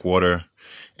as Blackwater.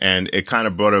 And it kind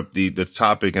of brought up the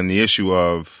topic and the issue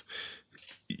of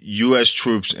U.S.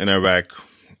 troops in Iraq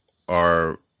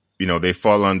are, they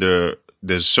fall under,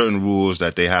 there's certain rules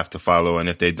that they have to follow. And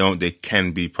if they don't, they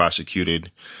can be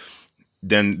prosecuted.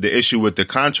 Then the issue with the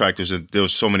contractors, there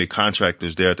was so many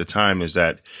contractors there at the time, is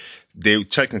that they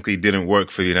technically didn't work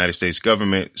for the United States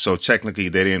government. So technically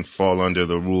they didn't fall under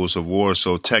the rules of war.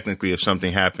 So technically if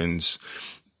something happens,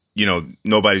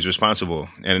 nobody's responsible.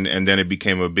 And then it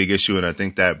became a big issue. And I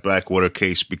think that Blackwater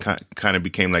case kind of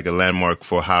became like a landmark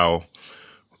for how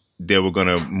they were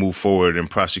going to move forward in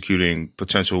prosecuting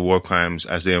potential war crimes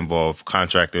as they involve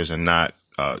contractors and not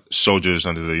soldiers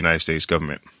under the United States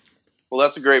government. Well,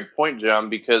 that's a great point, John,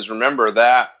 because remember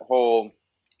that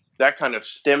kind of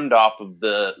stemmed off of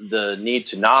the need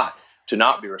to not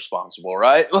be responsible,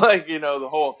 right? Like, the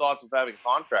whole thoughts of having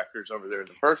contractors over there in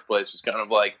the first place was kind of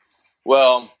like,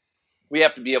 well, we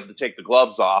have to be able to take the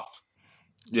gloves off.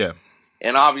 Yeah.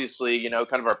 And obviously,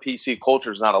 kind of our PC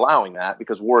culture is not allowing that,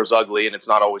 because war is ugly and it's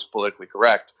not always politically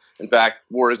correct. In fact,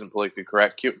 war isn't politically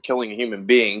correct. Killing a human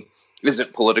being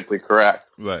isn't politically correct.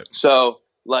 Right. So,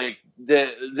 like,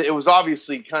 it was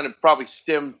obviously kind of probably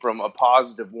stemmed from a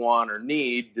positive want or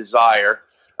desire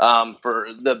for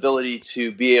the ability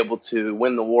to be able to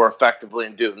win the war effectively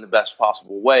and do it in the best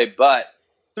possible way. But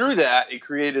through that, it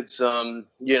created some,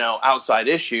 outside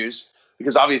issues,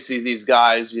 because obviously these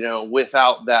guys,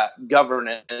 without that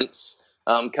governance,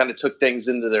 kind of took things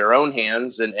into their own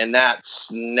hands, and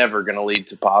that's never going to lead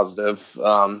to positive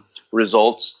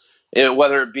results,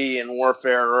 whether it be in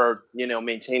warfare or,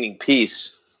 maintaining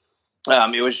peace.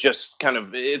 It was just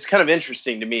it's kind of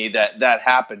interesting to me that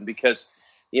happened, because,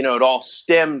 it all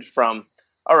stemmed from,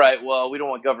 all right, well, we don't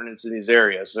want governance in these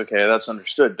areas. Okay, that's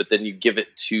understood. But then you give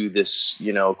it to this,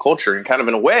 culture, and kind of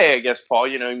in a way, I guess, Paul,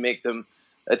 you make them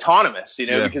autonomous,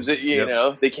 because,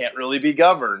 they can't really be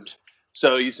governed.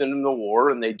 So you send them to war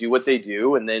and they do what they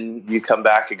do. And then you come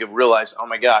back and realize, oh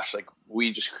my gosh, like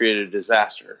we just created a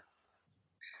disaster.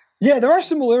 Yeah, there are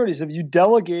similarities. If you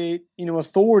delegate,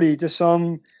 authority to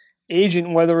some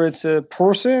agent, whether it's a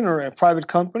person or a private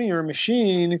company or a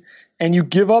machine, and you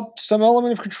give up some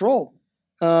element of control.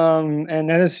 And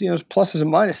that is, pluses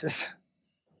and minuses.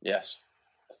 Yes.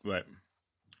 Right.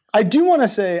 I do want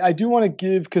to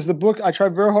give, because the book, I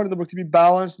tried very hard in the book to be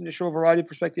balanced and to show a variety of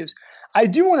perspectives. I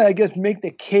do want to, I guess, make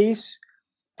the case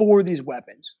for these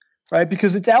weapons, right?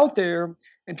 Because it's out there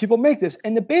and people make this.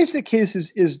 And the basic case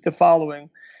is the following,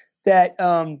 that,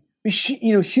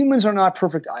 humans are not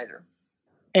perfect either.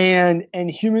 And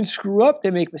humans screw up,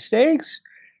 they make mistakes,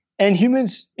 and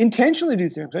humans intentionally do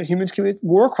things, right? Humans commit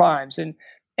war crimes.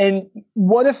 And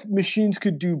what if machines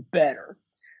could do better?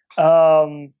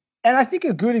 And I think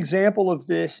a good example of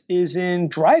this is in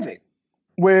driving.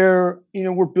 where,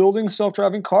 we're building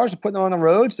self-driving cars, we're putting them on the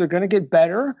roads, they're going to get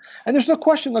better. And there's no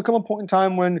question there'll come a point in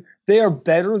time when they are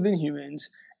better than humans,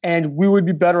 and we would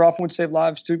be better off and would save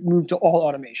lives to move to all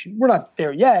automation. We're not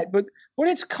there yet, but when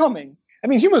it's coming, I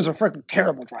mean, humans are frankly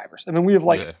terrible drivers. I mean, we have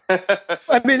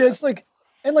it's like,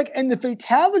 and the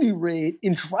fatality rate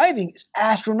in driving is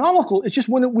astronomical. It's just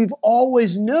one that we've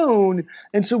always known,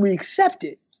 and so we accept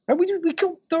it. Right? We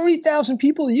kill 30,000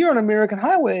 people a year on American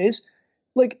highways.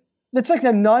 That's like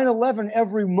a 9/11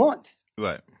 every month.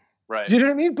 Right. Do you know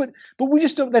what I mean? But we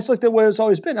just don't. That's like the way it's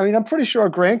always been. I mean, I'm pretty sure our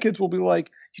grandkids will be like,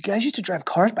 "You guys used to drive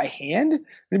cars by hand?" And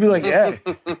they'd be like, "Yeah."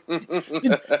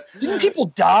 Didn't people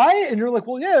die? And you're like,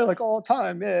 "Well, yeah, like all the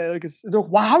time, yeah." They're like,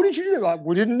 "Wow, how did you do that?" Like,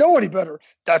 we didn't know any better.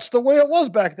 That's the way it was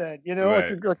back then.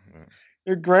 Right. Like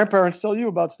your grandparents tell you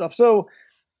about stuff. So,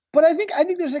 but I think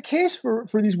there's a case for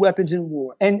these weapons in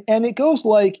war, and it goes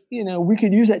like, we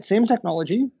could use that same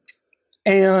technology,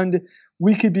 and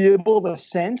we could be able to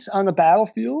sense on the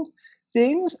battlefield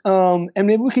things, and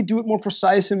maybe we could do it more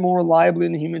precise and more reliably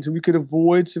than humans, and we could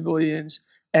avoid civilians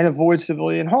and avoid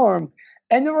civilian harm.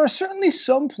 And there are certainly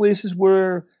some places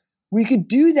where we could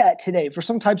do that today for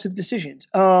some types of decisions.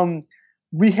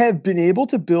 We have been able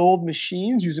to build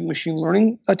machines using machine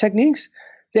learning techniques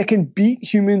that can beat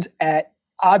humans at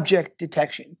object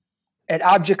detection, at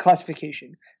object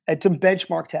classification, at some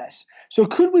benchmark tests. So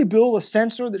could we build a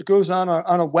sensor that goes on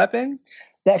a weapon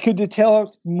that could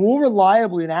detect more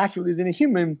reliably and accurately than a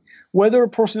human whether a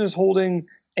person is holding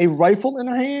a rifle in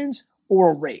their hands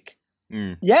or a rake?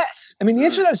 Yes. I mean, the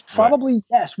answer to that is probably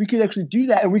yes. We could actually do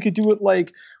that, and we could do it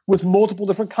like with multiple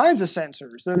different kinds of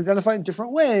sensors that identify in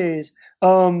different ways.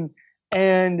 And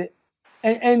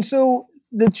so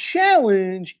the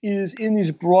challenge is in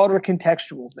these broader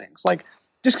contextual things. Like,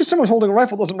 just because someone's holding a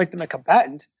rifle doesn't make them a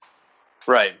combatant.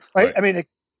 Right. I mean,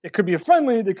 it could be a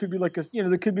friendly. There could be like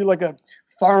there could be like a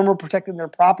farmer protecting their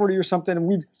property or something. And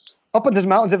we'd up in the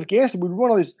mountains of Afghanistan, we'd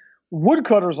run all these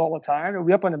woodcutters all the time, and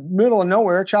we'd be up in the middle of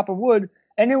nowhere chopping wood,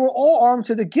 and they were all armed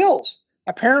to the gills.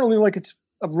 Apparently, like, it's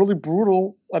a really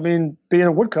brutal. I mean, being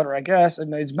a woodcutter, I guess, in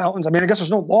these mountains. I mean, I guess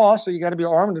there's no law, so you got to be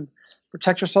armed and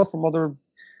protect yourself from other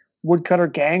woodcutter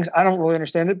gangs. I don't really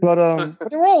understand it, but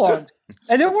they were all armed,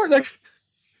 and they weren't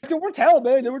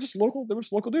Taliban. They were just local. They were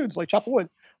just local dudes, like chopping wood.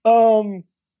 And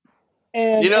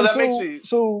that so, makes me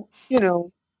so.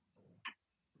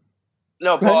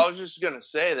 No, Paul, I was just going to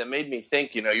say that made me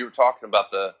think, you were talking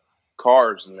about the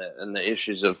cars and the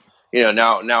issues of,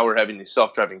 now we're having these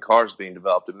self-driving cars being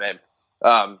developed.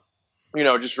 And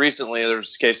just recently there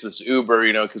was a case of this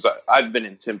Uber, because I've been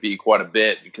in Tempe quite a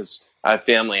bit because I have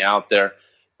family out there.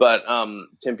 But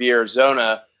Tempe,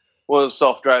 Arizona, one of the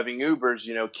self-driving Ubers,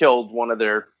 killed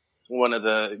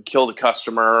killed a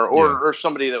customer or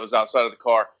somebody that was outside of the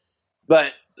car.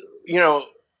 But,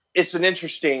 it's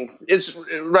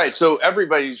right. So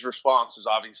everybody's response is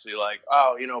obviously like,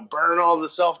 oh, burn all the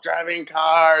self-driving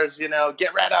cars,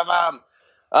 get rid of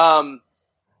them.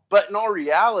 But in all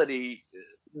reality,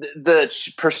 the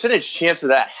percentage chance of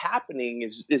that happening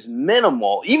is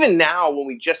minimal, even now when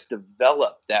we just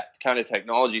developed that kind of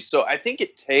technology. So I think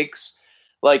it takes,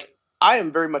 I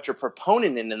am very much a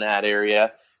proponent in that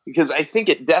area, because I think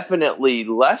it definitely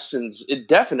lessens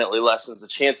the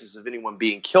chances of anyone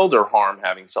being killed or harmed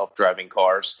having self-driving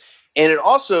cars. And it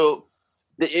also,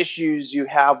 the issues you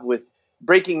have with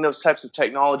breaking those types of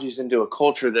technologies into a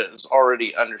culture that is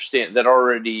already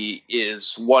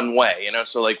is one way,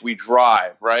 so like we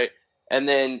drive, right? And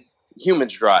then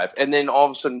humans drive, and then all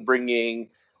of a sudden bringing,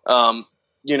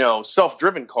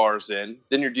 self-driven cars in,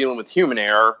 then you're dealing with human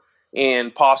error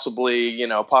and possibly,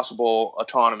 possible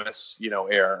autonomous,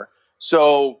 error.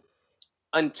 So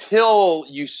until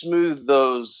you smooth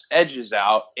those edges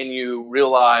out and you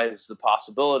realize the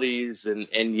possibilities and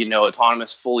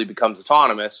autonomous fully becomes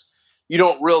autonomous, you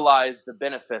don't realize the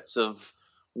benefits of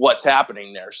what's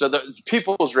happening there. So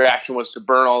people's reaction was to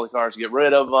burn all the cars, get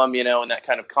rid of them, in that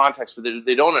kind of context. But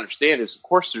they don't understand is, of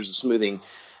course, there's a smoothing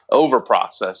over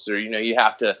process. Or, you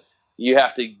have to,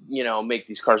 make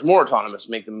these cars more autonomous,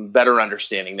 make them better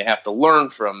understanding. They have to learn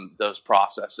from those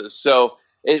processes. So,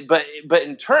 but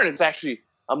in turn, it's actually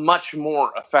a much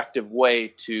more effective way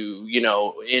to,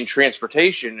 in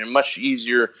transportation, and much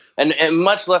easier and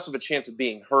much less of a chance of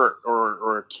being hurt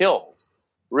or killed,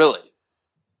 really.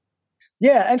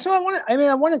 Yeah, and so I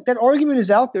want that argument is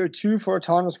out there too for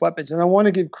autonomous weapons, and I want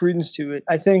to give credence to it.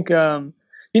 I think,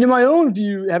 my own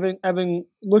view, having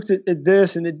looked at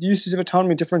this and the uses of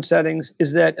autonomy in different settings,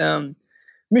 is that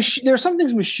there are some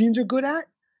things machines are good at,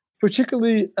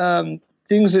 particularly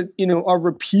things that are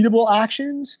repeatable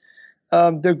actions.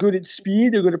 They're good at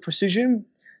speed. They're good at precision.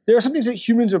 There are some things that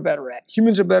humans are better at.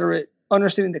 Humans are better at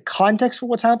understanding the context for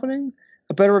what's happening.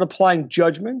 They're better at applying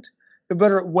judgment. They're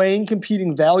better at weighing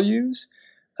competing values.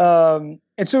 And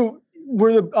so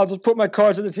I'll just put my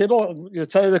cards on the table. I'll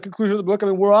tell you the conclusion of the book. I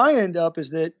mean, where I end up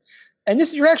is that, and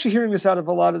you're actually hearing this out of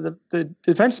a lot of the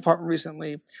Defense Department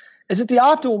recently, is that the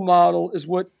optimal model is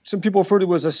what some people refer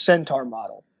to as a centaur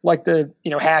model, like the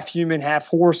half human, half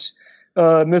horse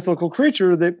mythical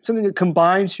creature, something that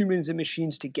combines humans and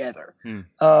machines together,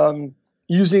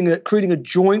 creating a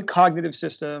joint cognitive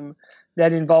system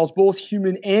that involves both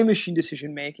human and machine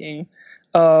decision making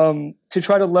to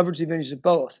try to leverage the advantages of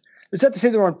both. It's not to say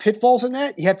there aren't pitfalls in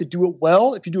that. You have to do it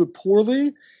well. If you do it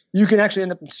poorly, you can actually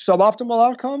end up in suboptimal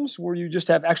outcomes where you just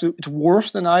have it's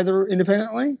worse than either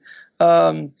independently.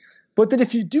 But that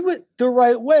if you do it the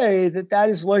right way, that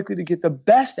is likely to get the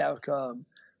best outcome,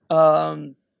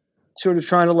 sort of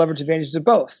trying to leverage advantages of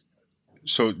both.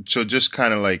 So just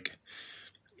kind of like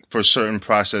for certain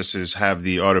processes, have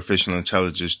the artificial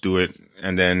intelligence do it,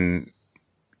 and then,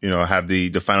 have the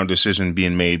final decision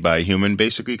being made by a human,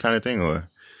 basically, kind of thing, or?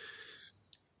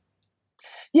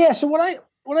 Yeah. So what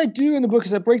I do in the book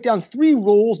is I break down 3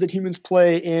 roles that humans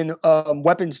play in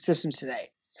weapons systems today.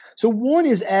 So one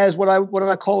is as what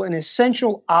I call an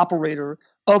essential operator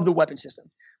of the weapon system.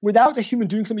 Without a human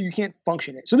doing something, you can't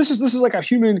function it. So this is like a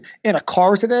human in a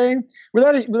car today.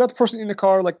 Without the person in the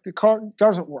car, like the car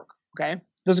doesn't work. Okay,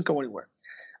 doesn't go anywhere.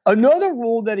 Another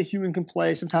role that a human can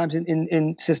play sometimes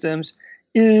in systems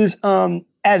is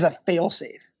as a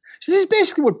fail-safe. So this is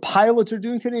basically what pilots are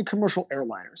doing today in commercial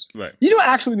airliners. Right. You don't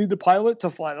actually need the pilot to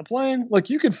fly the plane.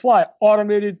 Like you could fly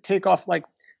automated takeoff, like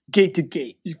gate to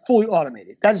gate, fully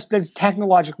automated. That's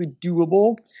technologically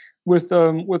doable with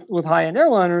high-end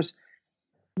airliners.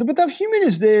 But the human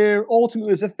is there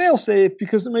ultimately as a fail-safe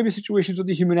because there may be situations where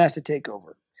the human has to take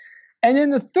over. And then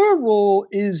the third role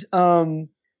is the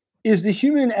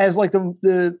human as like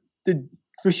the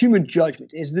for human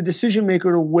judgment, is the decision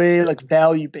maker to weigh like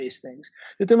value-based things.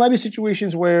 That there might be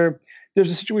situations where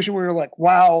there's a situation where you're like,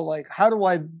 wow, like how do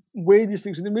I weigh these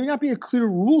things? And there may not be a clear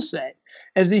rule set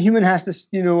as the human has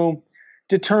to,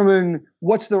 determine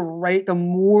what's the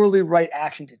morally right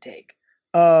action to take.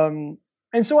 And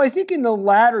so I think in the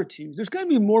latter two, there's going to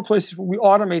be more places where we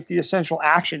automate the essential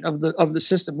action of the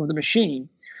system, of the machine,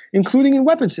 including in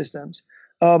weapon systems.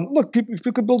 Look,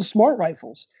 people could build smart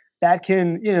rifles that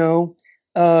can,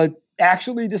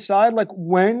 actually decide like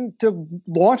when to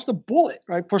launch the bullet,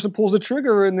 right? Person pulls the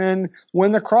trigger, and then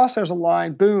when the crosshairs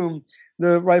align, boom,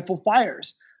 the rifle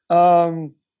fires.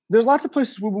 There's lots of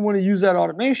places where we want to use that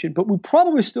automation, but we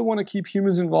probably still want to keep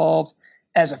humans involved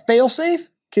as a fail-safe in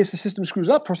case the system screws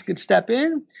up. Person could step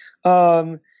in,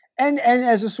 and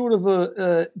as a sort of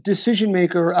a decision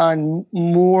maker on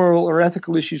moral or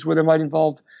ethical issues where they might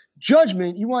involve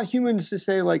judgment. You want humans to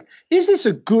say like, is this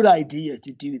a good idea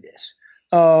to do this?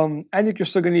 I think you're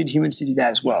still going to need humans to do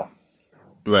that as well.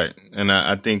 Right. And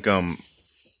I think, and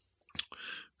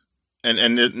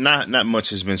not much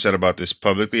has been said about this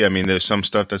publicly. I mean, there's some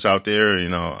stuff that's out there,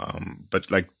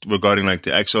 but like regarding like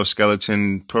the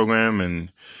exoskeleton program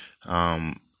and,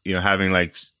 having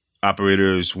like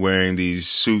operators wearing these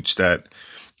suits that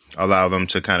allow them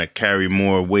to kind of carry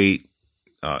more weight,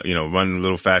 run a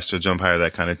little faster, jump higher,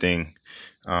 that kind of thing.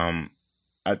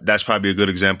 That's probably a good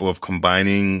example of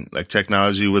combining like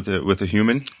technology with a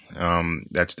human.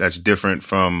 That's different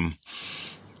from,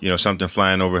 something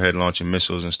flying overhead, launching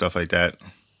missiles and stuff like that.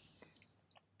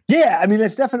 Yeah, I mean,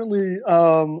 that's definitely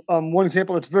one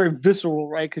example that's very visceral,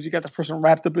 right? Because you got this person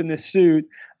wrapped up in this suit.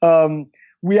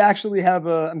 We actually have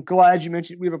I'm glad you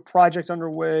mentioned, we have a project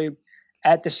underway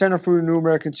at the Center for New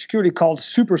American Security called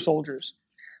Super Soldiers,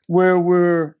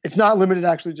 where it's not limited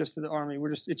actually just to the Army.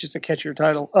 It's just a catchier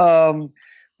title.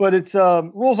 But it's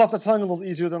rolls off the tongue a little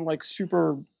easier than like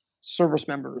super service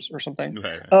members or something.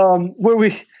 Right.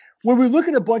 Where we look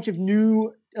at a bunch of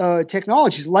new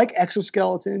technologies like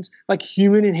exoskeletons, like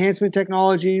human enhancement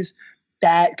technologies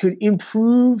that could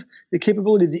improve the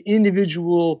capability of the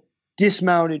individual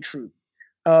dismounted troop.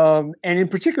 And in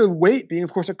particular, weight being,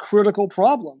 of course, a critical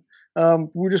problem.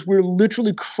 We're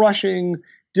literally crushing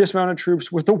dismounted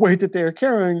troops with the weight that they're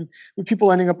carrying, with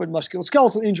people ending up with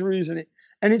musculoskeletal injuries, and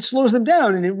it slows them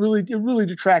down, and it really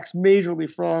detracts majorly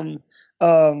from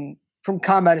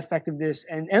combat effectiveness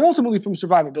and ultimately from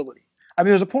survivability. I mean,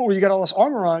 there's a point where you got all this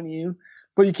armor on you,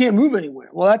 but you can't move anywhere.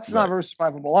 Well, that's not very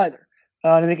survivable either.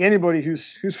 I think anybody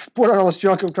who's put on all this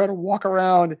junk and trying to walk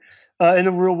around in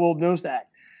the real world knows that.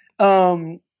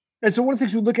 And so one of the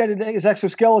things we look at is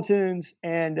exoskeletons,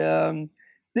 and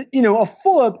a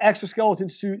full-up exoskeleton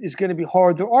suit is going to be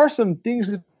hard. There are some things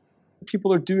that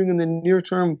people are doing in the near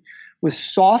term with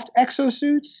soft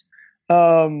exosuits.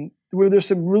 where there's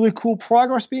some really cool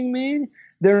progress being made.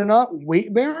 They're not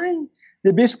weight bearing.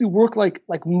 They basically work like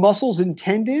muscles and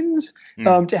tendons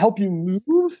to help you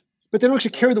move, but they don't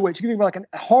actually carry the weight. So you can think about like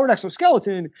a hard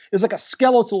exoskeleton is like a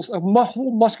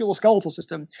whole musculoskeletal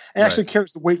system, and actually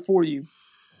carries the weight for you.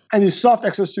 And these soft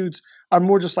exosuits are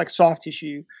more just like soft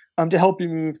tissue to help you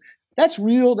move. That's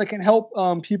real. That can help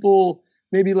people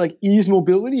maybe like ease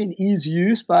mobility and ease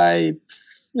use by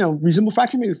reasonable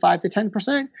fraction, maybe 5 to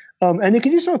 10%. And they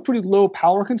can do so with pretty low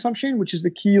power consumption, which is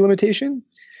the key limitation.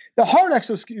 The hard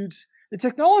exosuits, the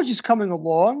technology is coming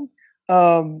along,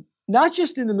 not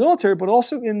just in the military, but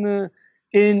also in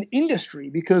industry,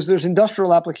 because there's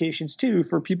industrial applications too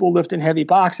for people lifting heavy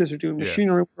boxes or doing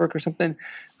machinery work or something.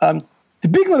 The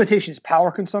big limitation is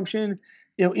power consumption.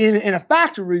 In a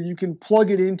factory, you can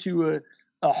plug it into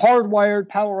a hardwired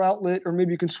power outlet, or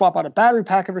maybe you can swap out a battery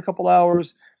pack every couple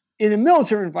hours. In a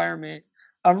military environment,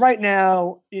 right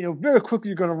now, very quickly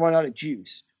you're going to run out of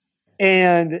juice.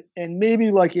 And maybe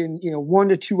like in 1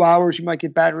 to 2 hours you might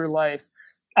get battery life.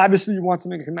 Obviously, you want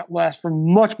something that can last for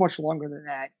much, much longer than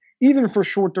that. Even for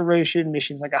short duration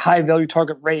missions, like a high value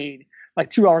target raid, like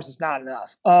 2 hours is not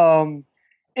enough.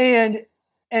 And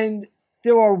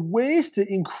there are ways to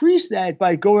increase that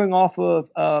by going off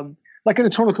of like an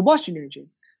internal combustion engine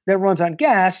that runs on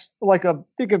gas,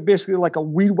 think of basically like a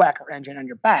weed whacker engine on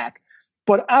your back,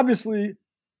 but obviously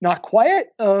not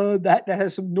quiet. That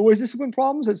has some noise discipline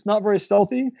problems. It's not very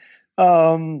stealthy.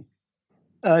 To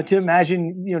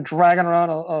imagine, dragging around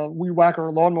a weed whacker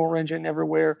or lawnmower engine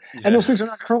everywhere, and those things are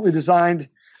not currently designed.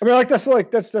 I mean,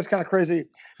 that's kind of crazy.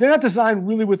 They're not designed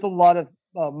really with a lot of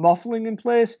muffling in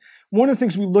place. One of the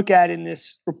things we look at in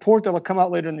this report that will come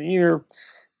out later in the year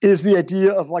is the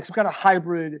idea of like some kind of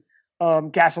hybrid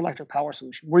gas electric power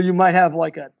solution, where you might have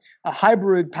like a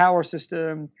hybrid power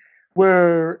system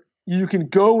where you can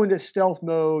go into stealth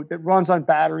mode that runs on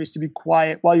batteries to be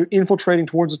quiet while you're infiltrating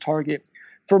towards a target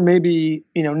for maybe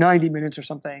 90 minutes or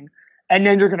something, and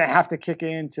then you're going to have to kick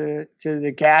into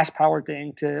the gas powered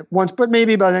thing but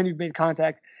maybe by then you've made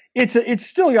contact. It's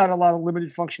still got a lot of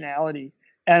limited functionality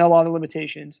and a lot of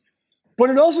limitations, but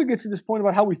it also gets to this point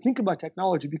about how we think about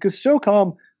technology, because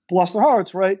SOCOM, bless their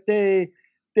hearts, right? They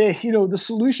the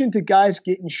solution to guys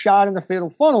getting shot in the fatal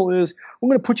funnel is, we're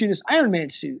going to put you in this Iron Man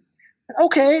suit.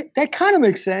 Okay, that kind of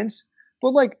makes sense,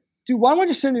 but like, dude, why don't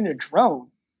you send in a drone?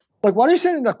 Like, why don't you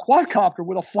send in a quadcopter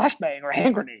with a flashbang or a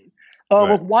hand grenade?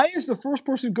 Right. Like, why is the first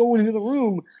person going into the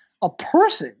room a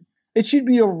person? It should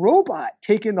be a robot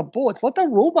taking the bullets. Let the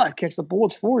robot catch the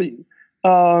bullets for you.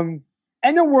 And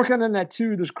they're working on that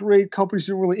too. There's great companies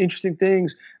doing really interesting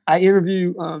things. I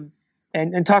interview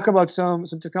and talk about some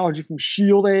technology from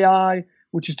Shield AI,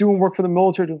 which is doing work for the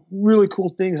military, doing really cool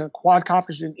things on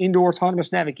quadcopters and indoor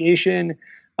autonomous navigation.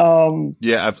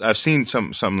 I've seen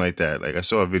something like that. Like, I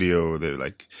saw a video that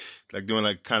like doing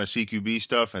like kind of CQB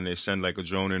stuff, and they send like a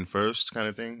drone in first, kind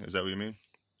of thing. Is that what you mean?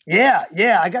 Yeah.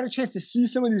 I got a chance to see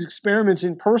some of these experiments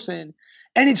in person,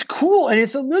 and it's cool, and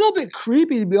it's a little bit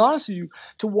creepy, to be honest with you,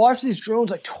 to watch these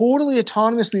drones like totally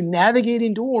autonomously navigate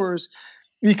indoors,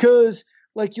 because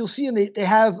like you'll see, and they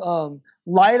have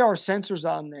LiDAR sensors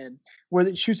on them where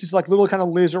it shoots these like little kind of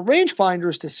laser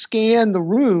rangefinders to scan the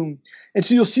room. And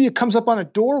so you'll see it comes up on a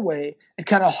doorway and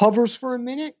kind of hovers for a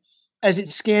minute as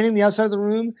it's scanning the outside of the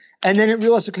room. And then it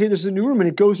realizes, okay, there's a new room, and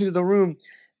it goes into the room.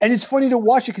 And it's funny to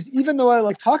watch it, because even though I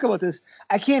like talk about this,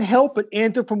 I can't help but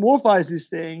anthropomorphize these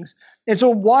things. And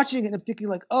so I'm watching it and I'm thinking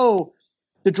like, oh,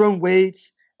 the drone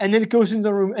waits, and then it goes into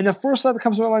the room. And the first thought that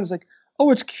comes to my mind is like,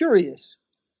 oh, it's curious.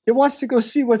 It wants to go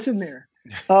see what's in there.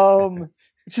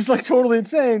 It's just like totally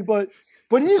insane, but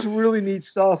it is really neat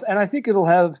stuff. And I think it'll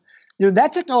have,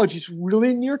 that technology is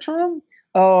really near term.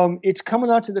 It's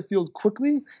coming out to the field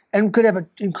quickly and could have an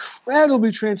incredibly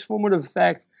transformative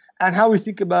effect on how we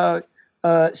think about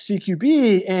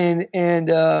CQB and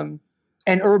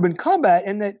urban combat,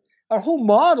 and that our whole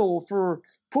model for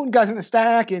putting guys in a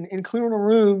stack and clearing a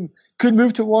room could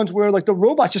move to ones where like the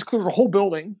robots just clear a whole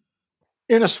building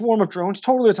in a swarm of drones,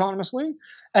 totally autonomously,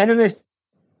 and then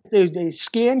they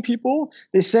scan people.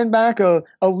 They send back a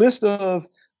list of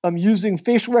using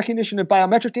facial recognition and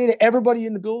biometric data, everybody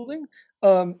in the building,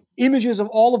 images of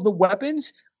all of the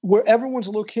weapons, where everyone's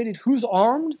located, who's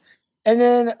armed, and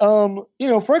then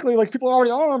frankly, like, people are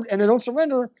already armed and they don't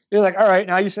surrender. They're like, all right,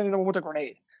 now you send them with a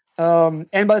grenade.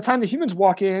 And by the time the humans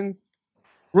walk in,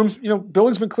 rooms,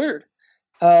 building's been cleared,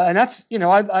 and that's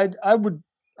I would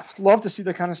love to see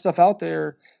that kind of stuff out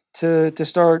there to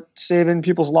start saving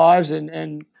people's lives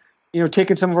and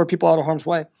taking some of our people out of harm's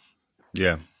way.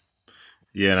 Yeah.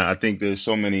 And I think there's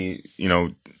so many,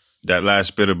 that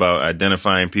last bit about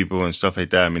identifying people and stuff like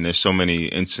that. I mean, there's so many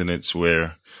incidents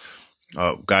where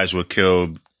guys were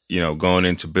killed, going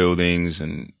into buildings,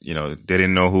 and they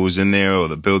didn't know who was in there, or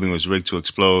the building was rigged to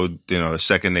explode. The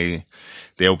second they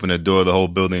open the door, the whole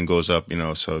building goes up.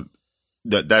 So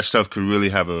that stuff could really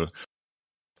have a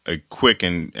quick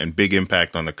and big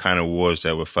impact on the kind of wars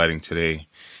that we're fighting today.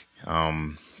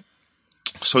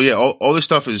 So yeah, all this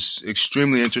stuff is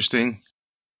extremely interesting.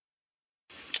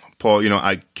 Paul,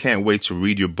 I can't wait to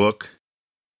read your book.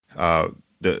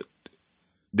 The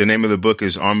name of the book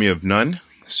is Army of None.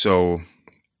 So,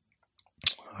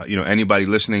 anybody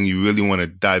listening, you really want to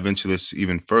dive into this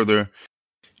even further,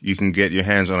 you can get your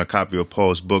hands on a copy of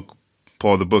Paul's book.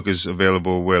 Paul, the book is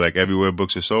available where, like, everywhere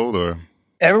books are sold, or?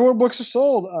 Everywhere books are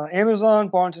sold. Amazon,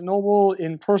 Barnes & Noble,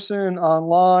 in person,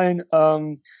 online.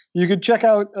 You can check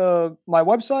out my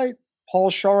website,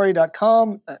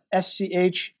 paulsharre.com,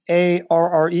 SCHARRE.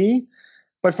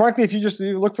 But frankly, if you just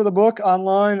look for the book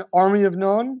online, Army of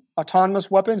None,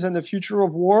 Autonomous Weapons and the Future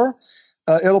of War,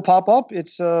 it'll pop up.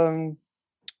 It's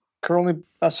currently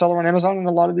bestseller on Amazon in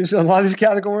a lot of these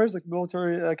categories, like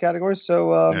military categories.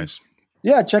 So nice.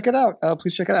 Yeah, check it out.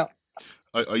 Please check it out.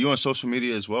 Are you on social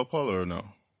media as well, Paul, or no?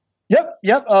 Yep.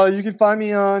 You can find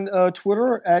me on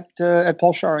Twitter at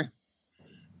Paul Sharre.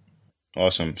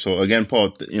 Awesome. So again,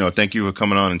 Paul, thank you for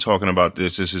coming on and talking about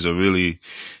this. This is a really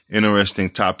interesting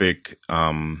topic.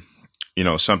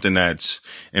 Something that's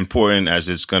important, as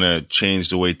it's going to change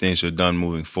the way things are done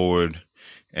moving forward.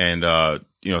 And,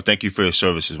 thank you for your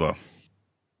service as well.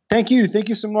 Thank you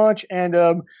so much. And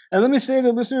let me say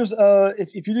to listeners,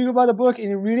 if you do go buy the book and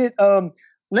you read it,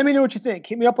 let me know what you think.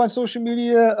 Hit me up on social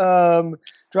media.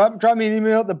 Drop me an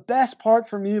email. The best part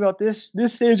for me about this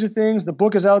stage of things, the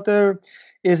book is out there,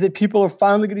 is that people are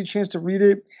finally getting a chance to read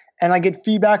it, and I get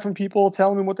feedback from people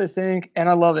telling me what they think, and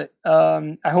I love it.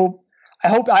 I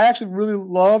actually really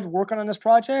loved working on this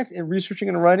project and researching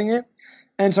and writing it,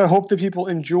 and so I hope that people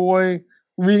enjoy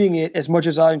reading it as much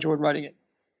as I enjoyed writing it.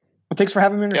 Well, thanks for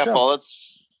having me on the show. Yeah, Paul,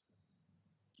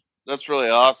 that's really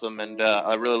awesome, and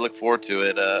I really look forward to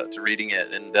it, to reading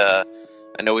it. And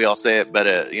I know we all say it, but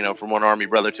from one Army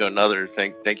brother to another,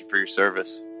 thank you for your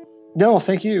service. No,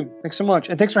 thank you. Thanks so much,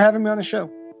 and thanks for having me on the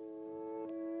show.